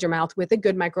inside your mouth with a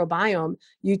good microbiome,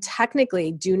 you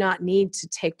technically do not need to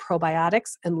take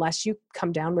probiotics unless you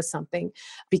come down with something,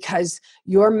 because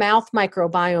your mouth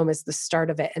microbiome is the start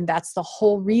of it. And that's the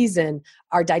whole reason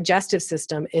our digestive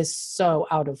system is so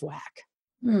out of whack.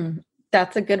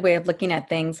 That's a good way of looking at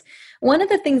things. One of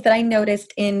the things that I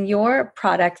noticed in your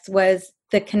products was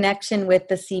the connection with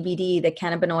the CBD, the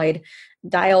cannabinoid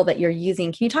dial that you're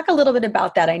using. Can you talk a little bit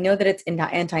about that? I know that it's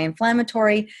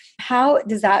anti-inflammatory. How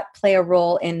does that play a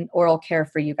role in oral care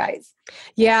for you guys?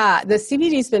 Yeah, the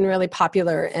CBD has been really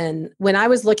popular. And when I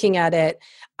was looking at it,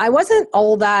 I wasn't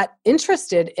all that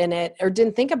interested in it or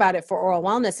didn't think about it for oral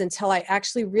wellness until I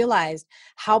actually realized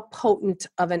how potent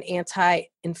of an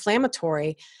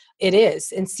anti-inflammatory it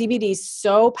is. And CBD is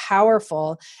so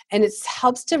powerful, and it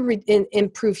helps to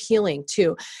improve healing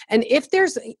too. And if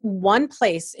there's one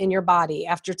place in your body,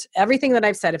 after everything that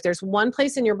I've said, if there's one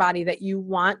place in your body that you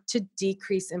want to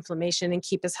decrease inflammation and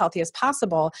keep as healthy as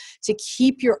possible, to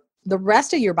keep your the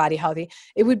rest of your body healthy,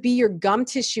 it would be your gum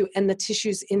tissue and the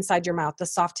tissues inside your mouth, the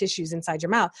soft tissues inside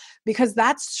your mouth, because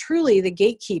that's truly the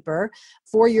gatekeeper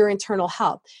for your internal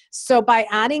health. So by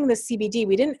adding the CBD,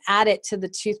 we didn't add it to the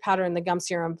tooth powder and the gum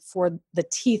serum for the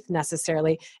teeth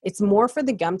necessarily. It's more for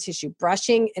the gum tissue,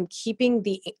 brushing and keeping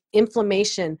the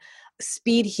inflammation,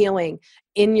 speed healing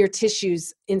in your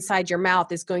tissues inside your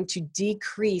mouth is going to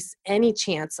decrease any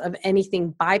chance of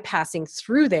anything bypassing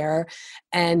through there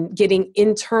and getting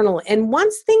internal. And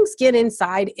once things get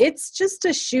inside, it's just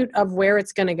a shoot of where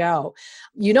it's going to go.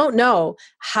 You don't know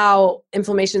how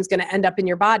inflammation is going to end up in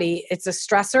your body. It's a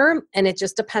stressor, and it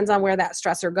just depends on where that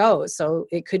stressor goes. So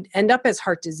it could end up as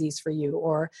heart disease for you,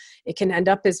 or it can end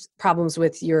up as problems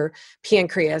with your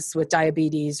pancreas, with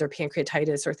diabetes or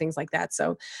pancreatitis or things like that.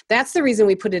 So that's the reason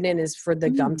we put it in, is for the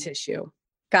gum tissue.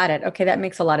 Got it. Okay, that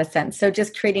makes a lot of sense. So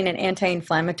just creating an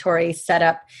anti-inflammatory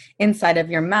setup inside of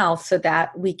your mouth so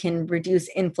that we can reduce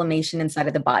inflammation inside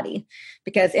of the body,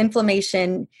 because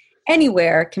inflammation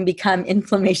anywhere can become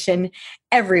inflammation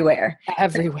everywhere.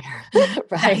 Everywhere.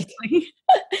 Right.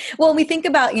 Well, when we think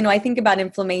about, I think about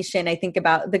inflammation, I think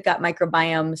about the gut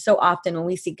microbiome. So often when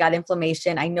we see gut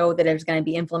inflammation, I know that there's going to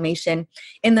be inflammation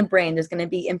in the brain. There's going to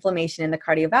be inflammation in the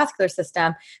cardiovascular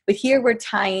system. But here we're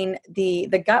tying the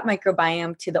gut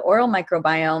microbiome to the oral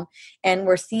microbiome. And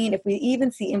we're seeing, if we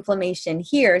even see inflammation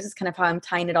here, this is kind of how I'm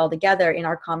tying it all together in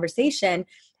our conversation,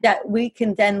 that we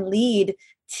can then lead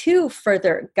to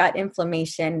further gut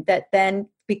inflammation that then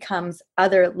becomes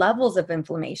other levels of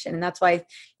inflammation. And that's why,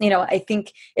 I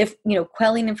think if,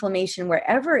 quelling inflammation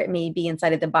wherever it may be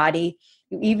inside of the body,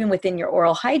 even within your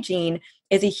oral hygiene,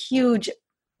 is a huge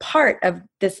part of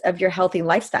your healthy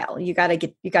lifestyle. You got to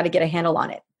get a handle on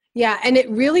it. Yeah. And it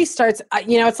really starts,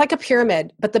 it's like a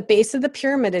pyramid, but the base of the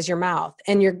pyramid is your mouth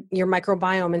and your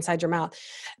microbiome inside your mouth.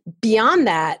 Beyond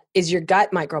that is your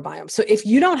gut microbiome. So if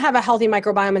you don't have a healthy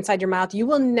microbiome inside your mouth, you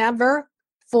will never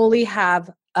fully have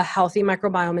a healthy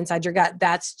microbiome inside your gut.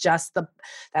 That's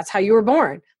how you were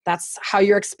born. That's how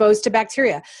you're exposed to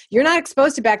bacteria. You're not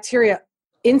exposed to bacteria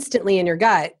instantly in your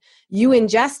gut. You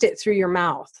ingest it through your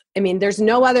mouth. I mean, there's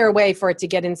no other way for it to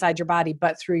get inside your body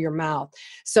but through your mouth.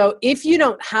 So if you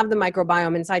don't have the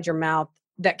microbiome inside your mouth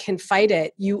that can fight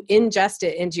it, you ingest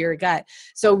it into your gut.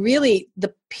 So really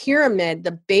the pyramid,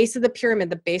 the base of the pyramid,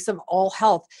 the base of all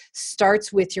health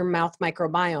starts with your mouth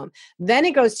microbiome. Then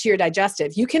it goes to your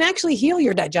digestive. You can actually heal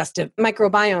your digestive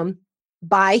microbiome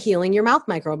by healing your mouth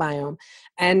microbiome.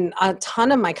 And a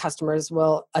ton of my customers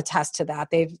will attest to that.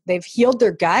 They've healed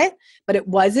their gut, but it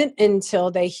wasn't until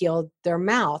they healed their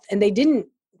mouth. And they didn't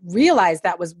realize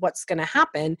that was what's going to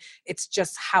happen. It's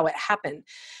just how it happened.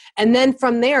 And then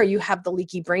from there, you have the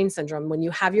leaky brain syndrome. When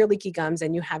you have your leaky gums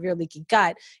and you have your leaky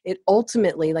gut, it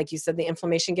ultimately, like you said, the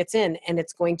inflammation gets in and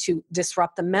it's going to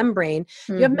disrupt the membrane.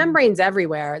 Mm-hmm. You have membranes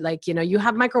everywhere. Like, you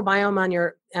have microbiome on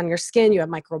your skin, you have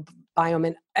microbiome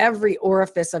in every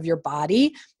orifice of your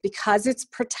body because it's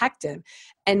protective.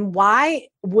 And why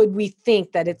would we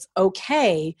think that it's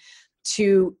okay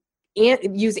to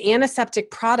use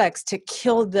antiseptic products to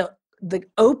kill the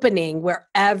opening where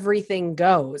everything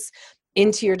goes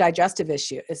into your digestive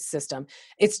system?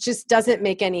 It just doesn't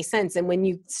make any sense. And when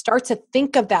you start to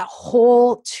think of that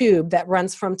whole tube that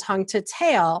runs from tongue to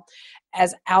tail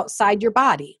as outside your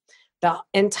body, the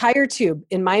entire tube,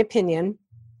 in my opinion,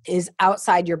 is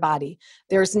outside your body.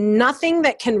 There's nothing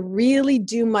that can really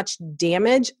do much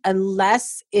damage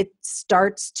unless it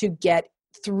starts to get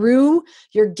through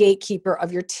your gatekeeper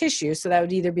of your tissue. So that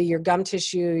would either be your gum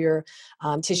tissue, your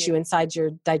tissue inside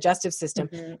your digestive system.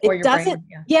 Mm-hmm. Or it doesn't,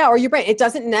 brain, or your brain. It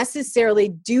doesn't necessarily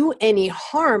do any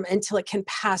harm until it can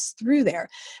pass through there.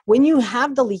 When you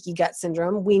have the leaky gut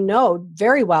syndrome, we know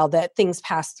very well that things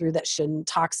pass through that shouldn't,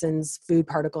 toxins, food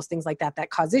particles, things like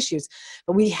that cause issues.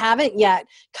 But we haven't yet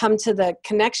come to the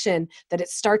connection that it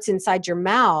starts inside your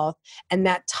mouth and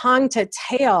that tongue to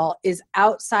tail is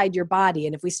outside your body.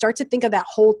 And if we start to think of that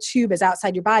whole tube as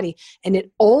outside your body and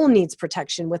it all needs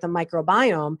protection with a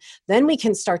microbiome, then we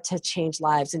can start to change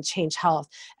lives and change health.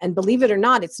 And believe it or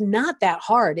not, it's not that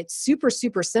hard. It's super,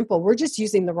 super simple. We're just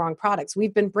using the wrong products.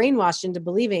 We've been brainwashed into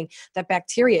believing that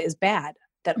bacteria is bad,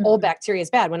 that all bacteria is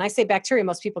bad. When I say bacteria,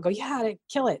 most people go, yeah, to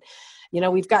kill it.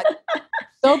 We've got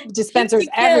soap dispensers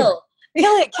everywhere.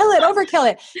 Kill it,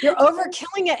 overkill it. You're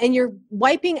overkilling it and you're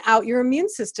wiping out your immune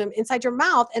system inside your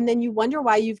mouth. And then you wonder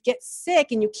why you get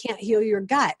sick and you can't heal your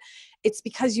gut. it's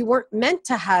because you weren't meant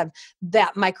to have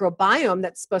that microbiome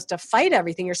that's supposed to fight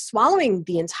everything. You're swallowing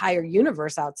the entire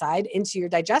universe outside into your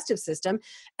digestive system.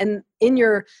 And in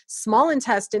your small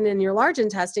intestine and your large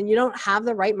intestine, you don't have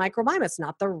the right microbiome. It's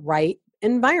not the right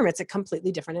environment. It's a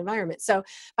completely different environment. So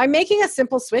by making a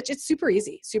simple switch, it's super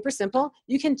easy, super simple.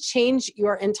 You can change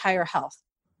your entire health.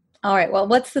 All right. Well,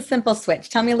 what's the simple switch?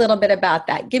 Tell me a little bit about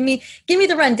that. Give me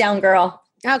the rundown, girl.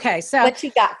 Okay. So what you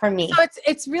got for me? So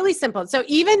it's really simple. So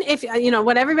even if,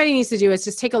 what everybody needs to do is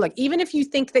just take a look. Even if you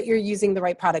think that you're using the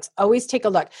right products, always take a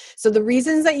look. So the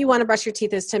reasons that you want to brush your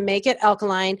teeth is to make it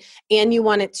alkaline, and you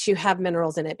want it to have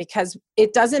minerals in it, because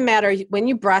it doesn't matter when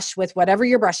you brush with whatever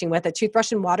you're brushing with, a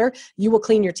toothbrush and water, you will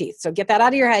clean your teeth. So get that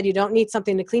out of your head. You don't need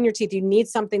something to clean your teeth. You need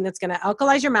something that's going to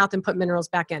alkalize your mouth and put minerals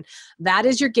back in. That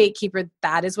is your gatekeeper.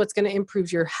 That is what's going to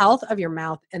improve your health of your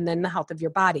mouth and then the health of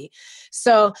your body.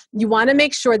 So you want to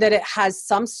make sure that it has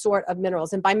some sort of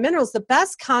minerals. And by minerals, the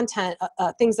best content,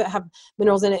 things that have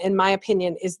minerals in it, in my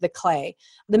opinion, is the clay.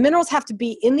 The minerals have to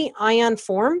be in the ion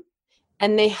form,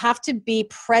 and they have to be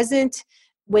present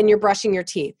when you're brushing your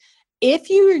teeth. If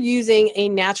you're using a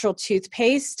natural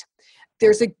toothpaste,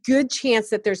 there's a good chance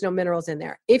that there's no minerals in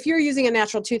there. If you're using a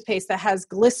natural toothpaste that has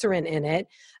glycerin in it,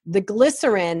 the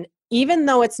glycerin, even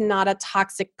though it's not a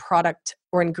toxic product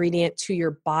or ingredient to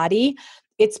your body,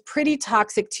 it's pretty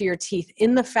toxic to your teeth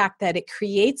in the fact that it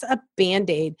creates a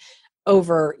Band-Aid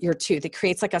over your tooth. It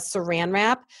creates like a saran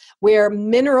wrap where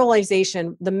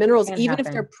mineralization, the minerals, Can't even happen.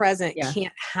 if they're present, Yeah.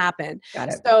 can't happen. Got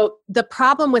it. So the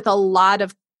problem with a lot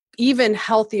of even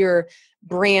healthier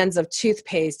brands of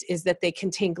toothpaste is that they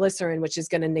contain glycerin, which is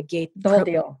going to negate The whole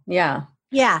deal. Yeah.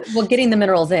 Yeah. Well, getting the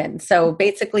minerals in. So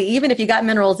basically, even if you got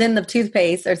minerals in the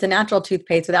toothpaste, or it's a natural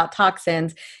toothpaste without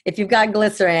toxins, if you've got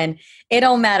glycerin, it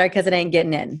don't matter because it ain't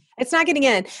getting in. It's not getting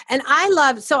in. And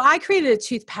so I created a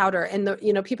tooth powder, and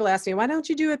people ask me, why don't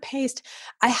you do a paste?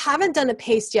 I haven't done a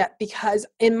paste yet because,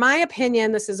 in my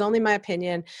opinion, this is only my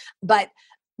opinion, but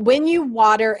when you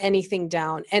water anything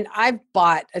down, and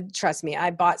trust me, I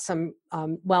bought some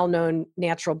well-known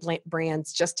natural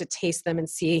brands just to taste them and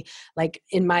see, like,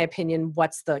 in my opinion,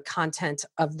 what's the content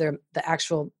of the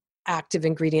actual active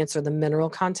ingredients or the mineral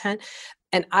content.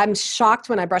 And I'm shocked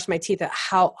when I brush my teeth at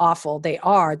how awful they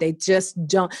are. They just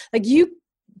don't, like, you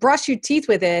brush your teeth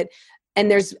with it,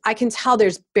 and I can tell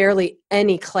there's barely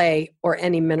any clay or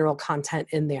any mineral content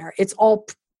in there. It's all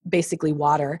basically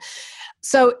water.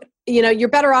 So you're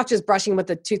better off just brushing with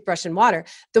the toothbrush and water.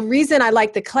 The reason I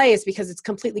like the clay is because it's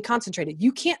completely concentrated.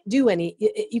 You can't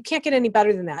get any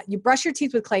better than that. You brush your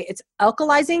teeth with clay. It's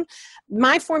alkalizing.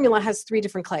 My formula has 3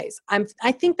 different clays.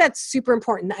 I think that's super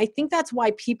important. I think that's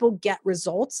why people get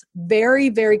results very,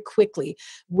 very quickly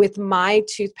with my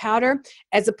tooth powder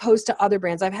as opposed to other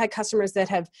brands. I've had customers that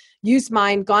have used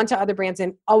mine, gone to other brands,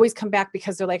 and always come back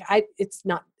because they're like, it's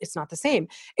not the same.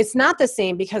 It's not the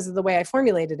same because of the way I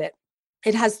formulated it.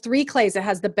 It has 3 clays. It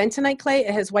has the bentonite clay,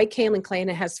 it has white kaolin clay, and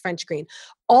it has French green.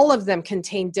 All of them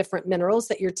contain different minerals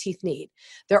that your teeth need.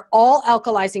 They're all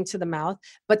alkalizing to the mouth,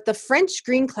 but the French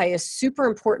green clay is super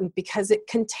important because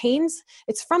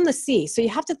it's from the sea. So you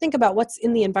have to think about what's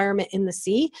in the environment in the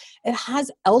sea. It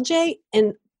has algae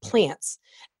and plants,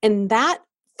 and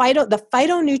the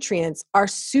phytonutrients are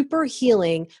super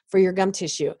healing for your gum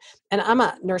tissue. And I'm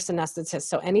a nurse anesthetist,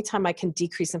 so anytime I can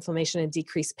decrease inflammation and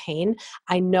decrease pain,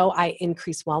 I know I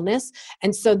increase wellness.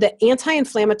 And so the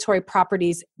anti-inflammatory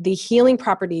properties, the healing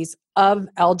properties of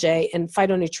algae and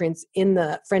phytonutrients in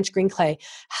the French green clay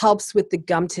helps with the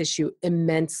gum tissue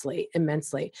immensely,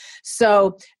 immensely.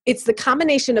 So it's the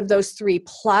combination of those 3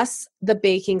 plus the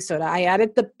baking soda. I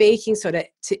added the baking soda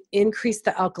to increase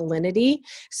the alkalinity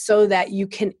so that you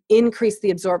can increase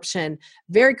the absorption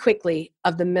very quickly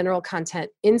of the mineral content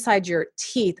inside your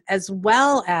teeth, as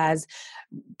well as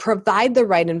provide the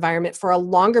right environment for a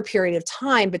longer period of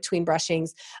time between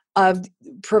brushings, of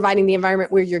providing the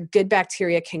environment where your good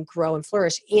bacteria can grow and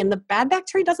flourish. And the bad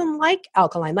bacteria doesn't like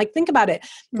alkaline. Like, think about it.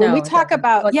 When we talk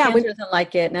about, cancer doesn't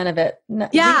like it. None of it. No,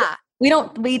 yeah.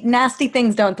 Nasty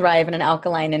things don't thrive in an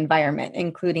alkaline environment,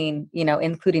 including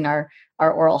our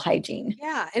oral hygiene.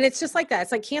 Yeah. And it's just like that.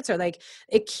 It's like cancer. Like,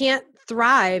 it can't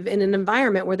thrive in an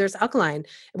environment where it's alkaline.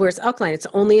 It's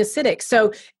only acidic.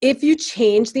 So if you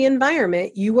change the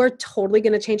environment, you are totally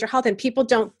going to change your health. And people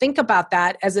don't think about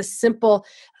that as a simple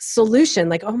solution.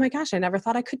 Like, oh my gosh, I never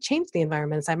thought I could change the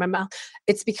environment inside my mouth.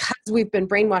 It's because we've been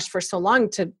brainwashed for so long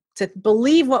to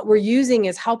believe what we're using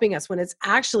is helping us, when it's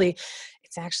actually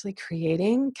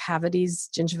creating cavities,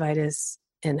 gingivitis,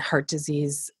 and heart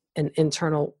disease and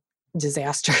internal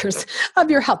disasters of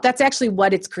your health. That's actually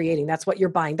what it's creating. That's what you're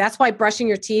buying. That's why brushing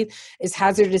your teeth is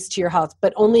hazardous to your health,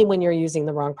 but only when you're using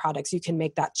the wrong products. You can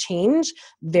make that change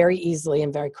very easily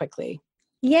and very quickly.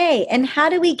 Yay. And how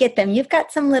do we get them? You've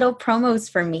got some little promos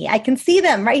for me. I can see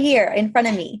them right here in front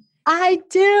of me. I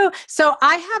do. So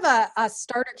I have a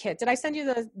starter kit. Did I send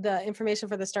you the information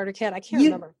for the starter kit? I can't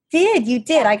remember. You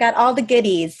did. I got all the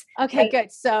goodies. Okay,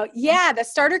 good. So yeah, the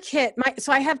starter kit,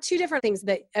 so I have two different things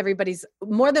that everybody's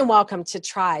more than welcome to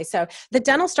try. So the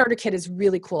dental starter kit is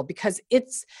really cool because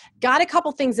it's got a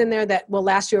couple things in there that will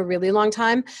last you a really long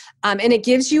time. And it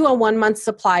gives you a 1 month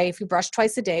supply if you brush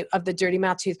twice a day of the Dirty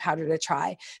Mouth tooth powder to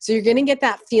try. So you're going to get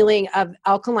that feeling of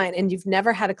alkaline, and you've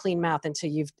never had a clean mouth until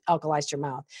you've alkalized your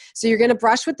mouth. So you're going to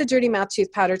brush with the Dirty Mouth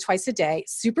tooth powder twice a day.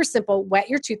 Super simple. Wet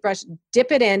your toothbrush,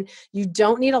 dip it in. You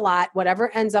don't need a lot. Whatever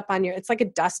ends up on it's like a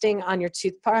dusting on your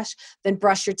toothbrush. Then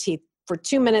brush your teeth for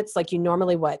 2 minutes like you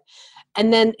normally would.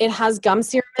 And then it has gum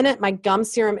serum in it. My gum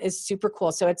serum is super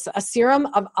cool. So it's a serum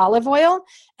of olive oil,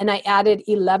 and I added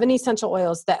 11 essential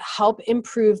oils that help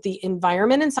improve the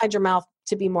environment inside your mouth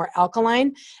to be more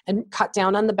alkaline and cut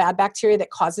down on the bad bacteria that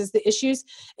causes the issues.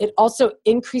 It also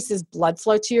increases blood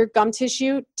flow to your gum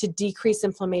tissue to decrease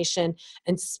inflammation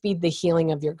and speed the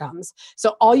healing of your gums.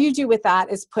 So all you do with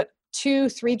that is put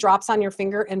 2-3 drops on your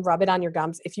finger and rub it on your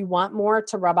gums. If you want more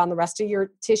to rub on the rest of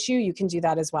your tissue, you can do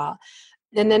that as well.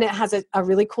 And then it has a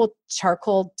really cool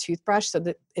charcoal toothbrush, so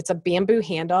that it's a bamboo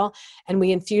handle, and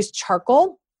we infuse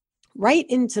charcoal right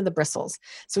into the bristles.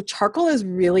 So charcoal is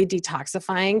really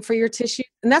detoxifying for your tissue.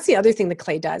 And that's the other thing the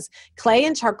clay does. Clay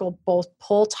and charcoal both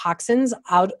pull toxins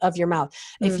out of your mouth.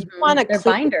 If you want to, they're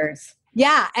binders.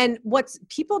 Yeah. And most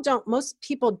people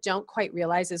don't quite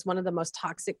realize is one of the most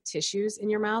toxic tissues in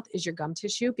your mouth is your gum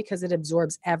tissue, because it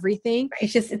absorbs everything.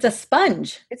 It's a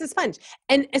sponge. It's a sponge.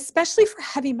 And especially for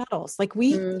heavy metals, like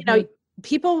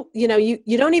people, you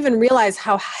don't even realize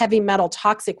how heavy metal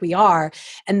toxic we are.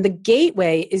 And the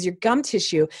gateway is your gum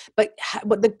tissue. But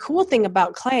what the cool thing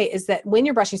about clay is that when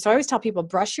you're brushing, so I always tell people,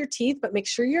 brush your teeth, but make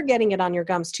sure you're getting it on your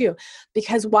gums too,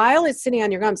 because while it's sitting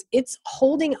on your gums, it's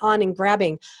holding on and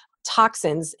grabbing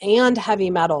toxins and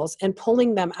heavy metals and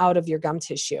pulling them out of your gum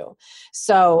tissue.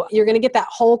 So you're going to get that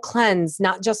whole cleanse,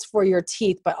 not just for your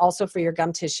teeth, but also for your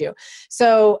gum tissue.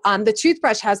 So the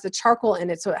toothbrush has the charcoal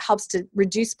in it, so it helps to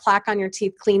reduce plaque on your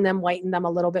teeth, clean them, whiten them a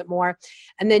little bit more.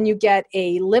 And then you get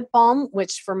a lip balm,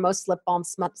 which for most lip balm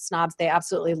snobs, they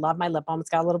absolutely love my lip balm. It's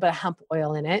got a little bit of hemp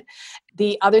oil in it.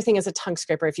 The other thing is a tongue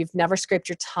scraper. If you've never scraped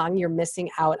your tongue, you're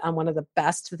missing out on one of the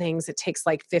best things. It takes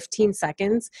like 15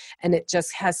 seconds, and it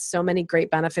just has so many great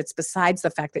benefits besides the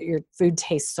fact that your food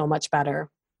tastes so much better.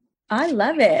 I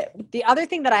love it. The other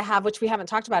thing that I have, which we haven't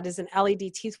talked about, is an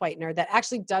LED teeth whitener that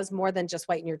actually does more than just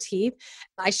whiten your teeth.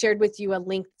 I shared with you a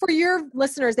link for your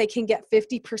listeners. They can get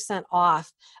 50%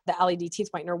 off the LED teeth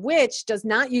whitener, which does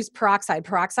not use peroxide.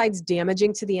 Peroxide's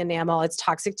damaging to the enamel. It's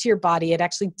toxic to your body. It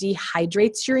actually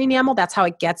dehydrates your enamel. That's how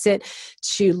it gets it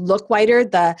to look whiter.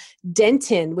 The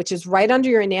dentin, which is right under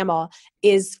your enamel,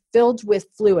 is filled with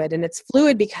fluid. And it's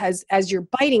fluid because as you're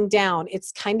biting down,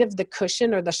 it's kind of the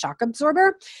cushion or the shock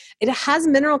absorber. It has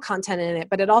mineral content in it,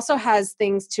 but it also has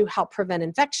things to help prevent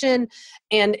infection,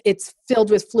 and it's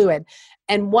filled with fluid.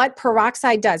 And what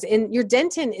peroxide does, and your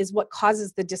dentin is what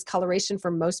causes the discoloration for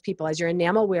most people. As your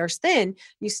enamel wears thin,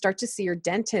 you start to see your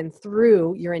dentin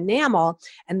through your enamel,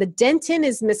 and the dentin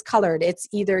is miscolored.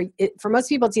 For most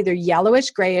people, it's either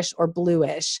yellowish, grayish, or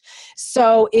bluish.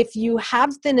 So if you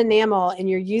have thin enamel and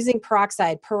you're using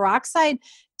peroxide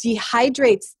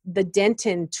dehydrates the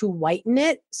dentin to whiten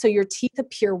it, so your teeth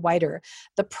appear whiter.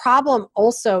 The problem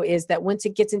also is that once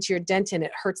it gets into your dentin,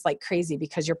 it hurts like crazy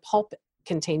because your pulp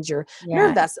contains your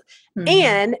nerve vessel. Mm-hmm.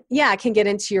 And it can get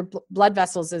into your blood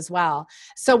vessels as well.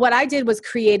 So what I did was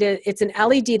it's an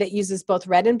LED that uses both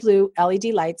red and blue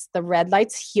LED lights. The red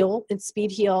lights heal and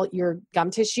speed heal your gum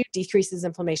tissue, decreases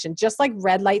inflammation. Just like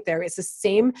red light there, it's the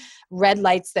same red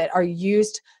lights that are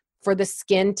used for the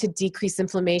skin to decrease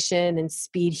inflammation and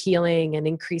speed healing and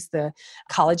increase the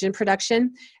collagen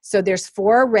production. So there's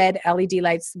 4 red LED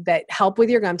lights that help with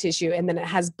your gum tissue. And then it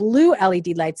has blue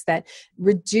LED lights that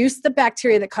reduce the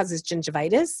bacteria that causes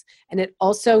gingivitis. And it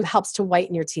also helps to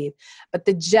whiten your teeth. But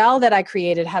the gel that I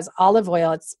created has olive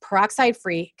oil. It's peroxide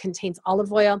free, contains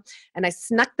olive oil. And I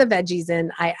snuck the veggies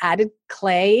in. I added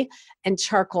clay and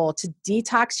charcoal to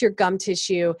detox your gum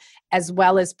tissue, as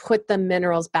well as put the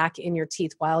minerals back in your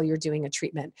teeth while you're doing a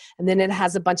treatment. And then it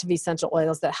has a bunch of essential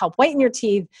oils that help whiten your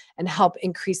teeth and help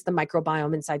increase the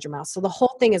microbiome inside your mouth. So the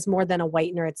whole thing is more than a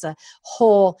whitener. It's a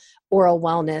whole oral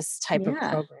wellness type of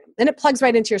program. And it plugs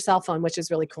right into your cell phone, which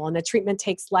is really cool. And the treatment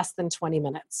takes less than 20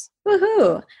 minutes.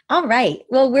 Woohoo. All right.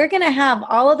 Well, we're going to have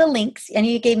all of the links, and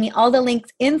you gave me all the links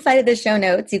inside of the show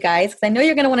notes, you guys, because I know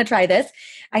you're going to want to try this.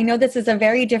 I know this is a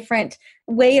very different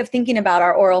way of thinking about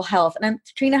our oral health. And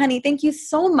Trina, honey, thank you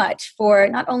so much for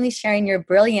not only sharing your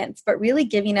brilliance, but really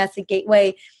giving us a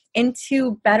gateway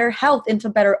into better health, into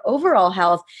better overall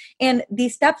health. And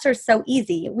these steps are so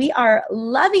easy. We are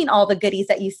loving all the goodies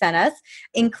that you sent us,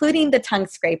 including the tongue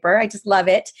scraper. I just love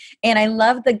it. And I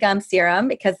love the gum serum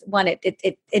because one,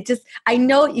 it just, I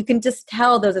know you can just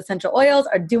tell those essential oils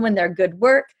are doing their good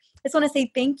work. I just want to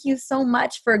say thank you so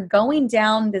much for going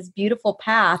down this beautiful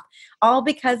path, all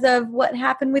because of what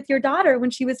happened with your daughter when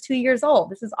she was 2 years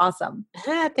old. This is awesome.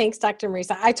 Thanks, Dr.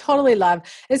 Marisa. I totally love,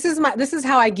 this is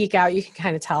how I geek out. You can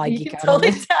kind of tell I geek out.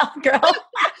 Totally tell, girl.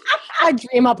 I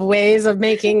dream up ways of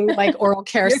making like oral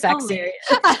care sexy.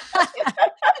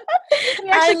 We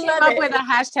actually came up with a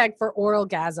hashtag for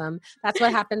oralgasm. That's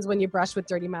what happens when you brush with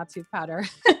dirty mouth tooth powder.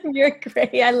 You're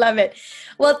great. I love it.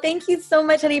 Well, thank you so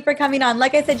much, honey, for coming on.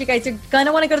 Like I said, you guys are going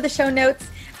to want to go to the show notes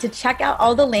to check out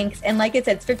all the links. And like I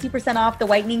said, it's 50% off the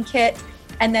whitening kit.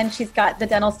 And then she's got the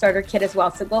dental starter kit as well.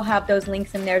 So we'll have those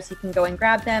links in there so you can go and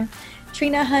grab them.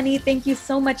 Trina, honey, thank you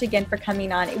so much again for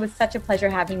coming on. It was such a pleasure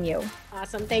having you.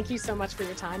 Awesome. Thank you so much for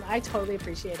your time. I totally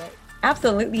appreciate it.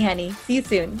 Absolutely, honey. See you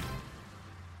soon.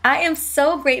 I am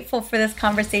so grateful for this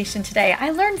conversation today.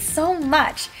 I learned so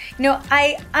much. You know,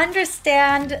 I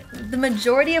understand the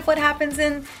majority of what happens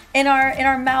in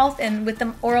our mouth and with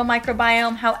the oral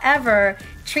microbiome. However,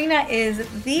 Trina is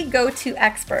the go-to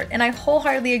expert, and I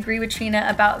wholeheartedly agree with Trina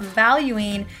about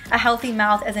valuing a healthy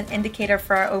mouth as an indicator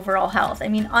for our overall health. I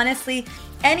mean, honestly,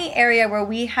 any area where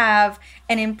we have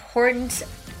an important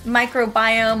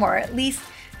microbiome, or at least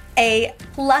a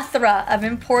plethora of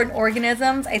important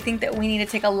organisms, I think that we need to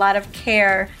take a lot of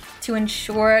care to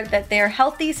ensure that they're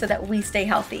healthy so that we stay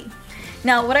healthy.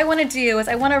 Now, what I want to do is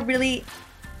I want to really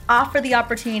offer the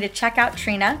opportunity to check out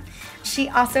Trina. She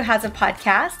also has a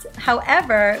podcast.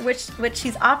 However, what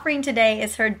she's offering today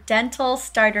is her dental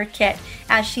starter kit,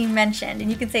 as she mentioned. And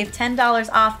you can save $10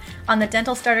 off on the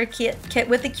dental starter kit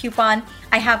with the coupon.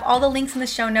 I have all the links in the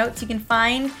show notes. You can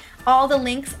find all the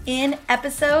links in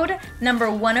episode number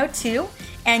 102.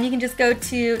 And you can just go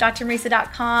to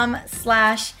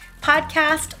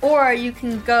drmarisa.com/podcast, or you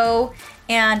can go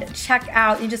and check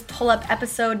out, you just pull up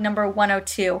episode number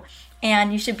 102.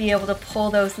 And you should be able to pull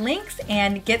those links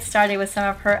and get started with some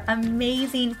of her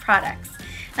amazing products.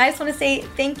 And I just want to say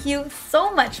thank you so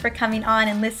much for coming on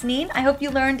and listening. I hope you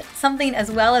learned something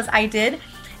as well as I did.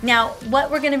 Now,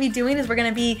 what we're going to be doing is we're going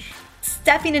to be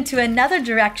stepping into another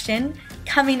direction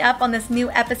coming up on this new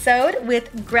episode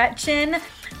with Gretchen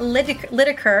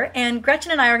Liddiker, and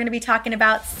Gretchen and I are going to be talking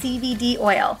about CBD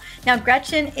oil. Now,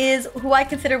 Gretchen is who I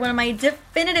consider one of my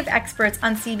definitive experts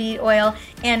on CBD oil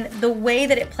and the way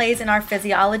that it plays in our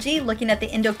physiology, looking at the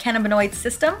endocannabinoid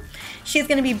system. She's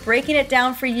going to be breaking it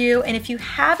down for you, and if you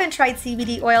haven't tried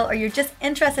CBD oil or you're just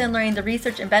interested in learning the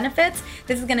research and benefits,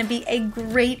 this is going to be a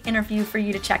great interview for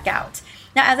you to check out.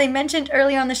 Now, as I mentioned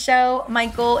earlier on the show, my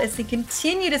goal is to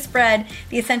continue to spread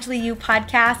the Essentially You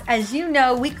podcast. As you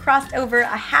know, we crossed over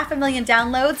 500,000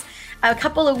 downloads a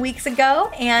couple of weeks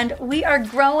ago, and we are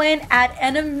growing at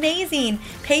an amazing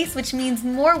pace, which means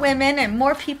more women and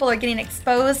more people are getting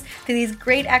exposed to these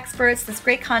great experts, this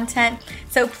great content.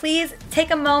 So please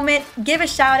take a moment, give a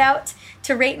shout out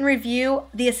to rate and review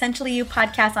the Essentially You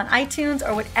podcast on iTunes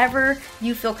or whatever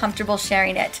you feel comfortable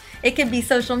sharing it. It could be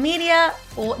social media,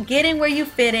 get in where you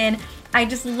fit in. I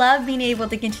just love being able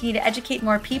to continue to educate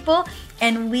more people,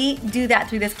 and we do that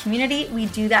through this community. We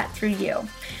do that through you.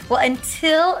 Well,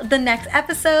 until the next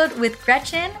episode with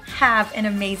Gretchen, have an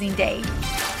amazing day.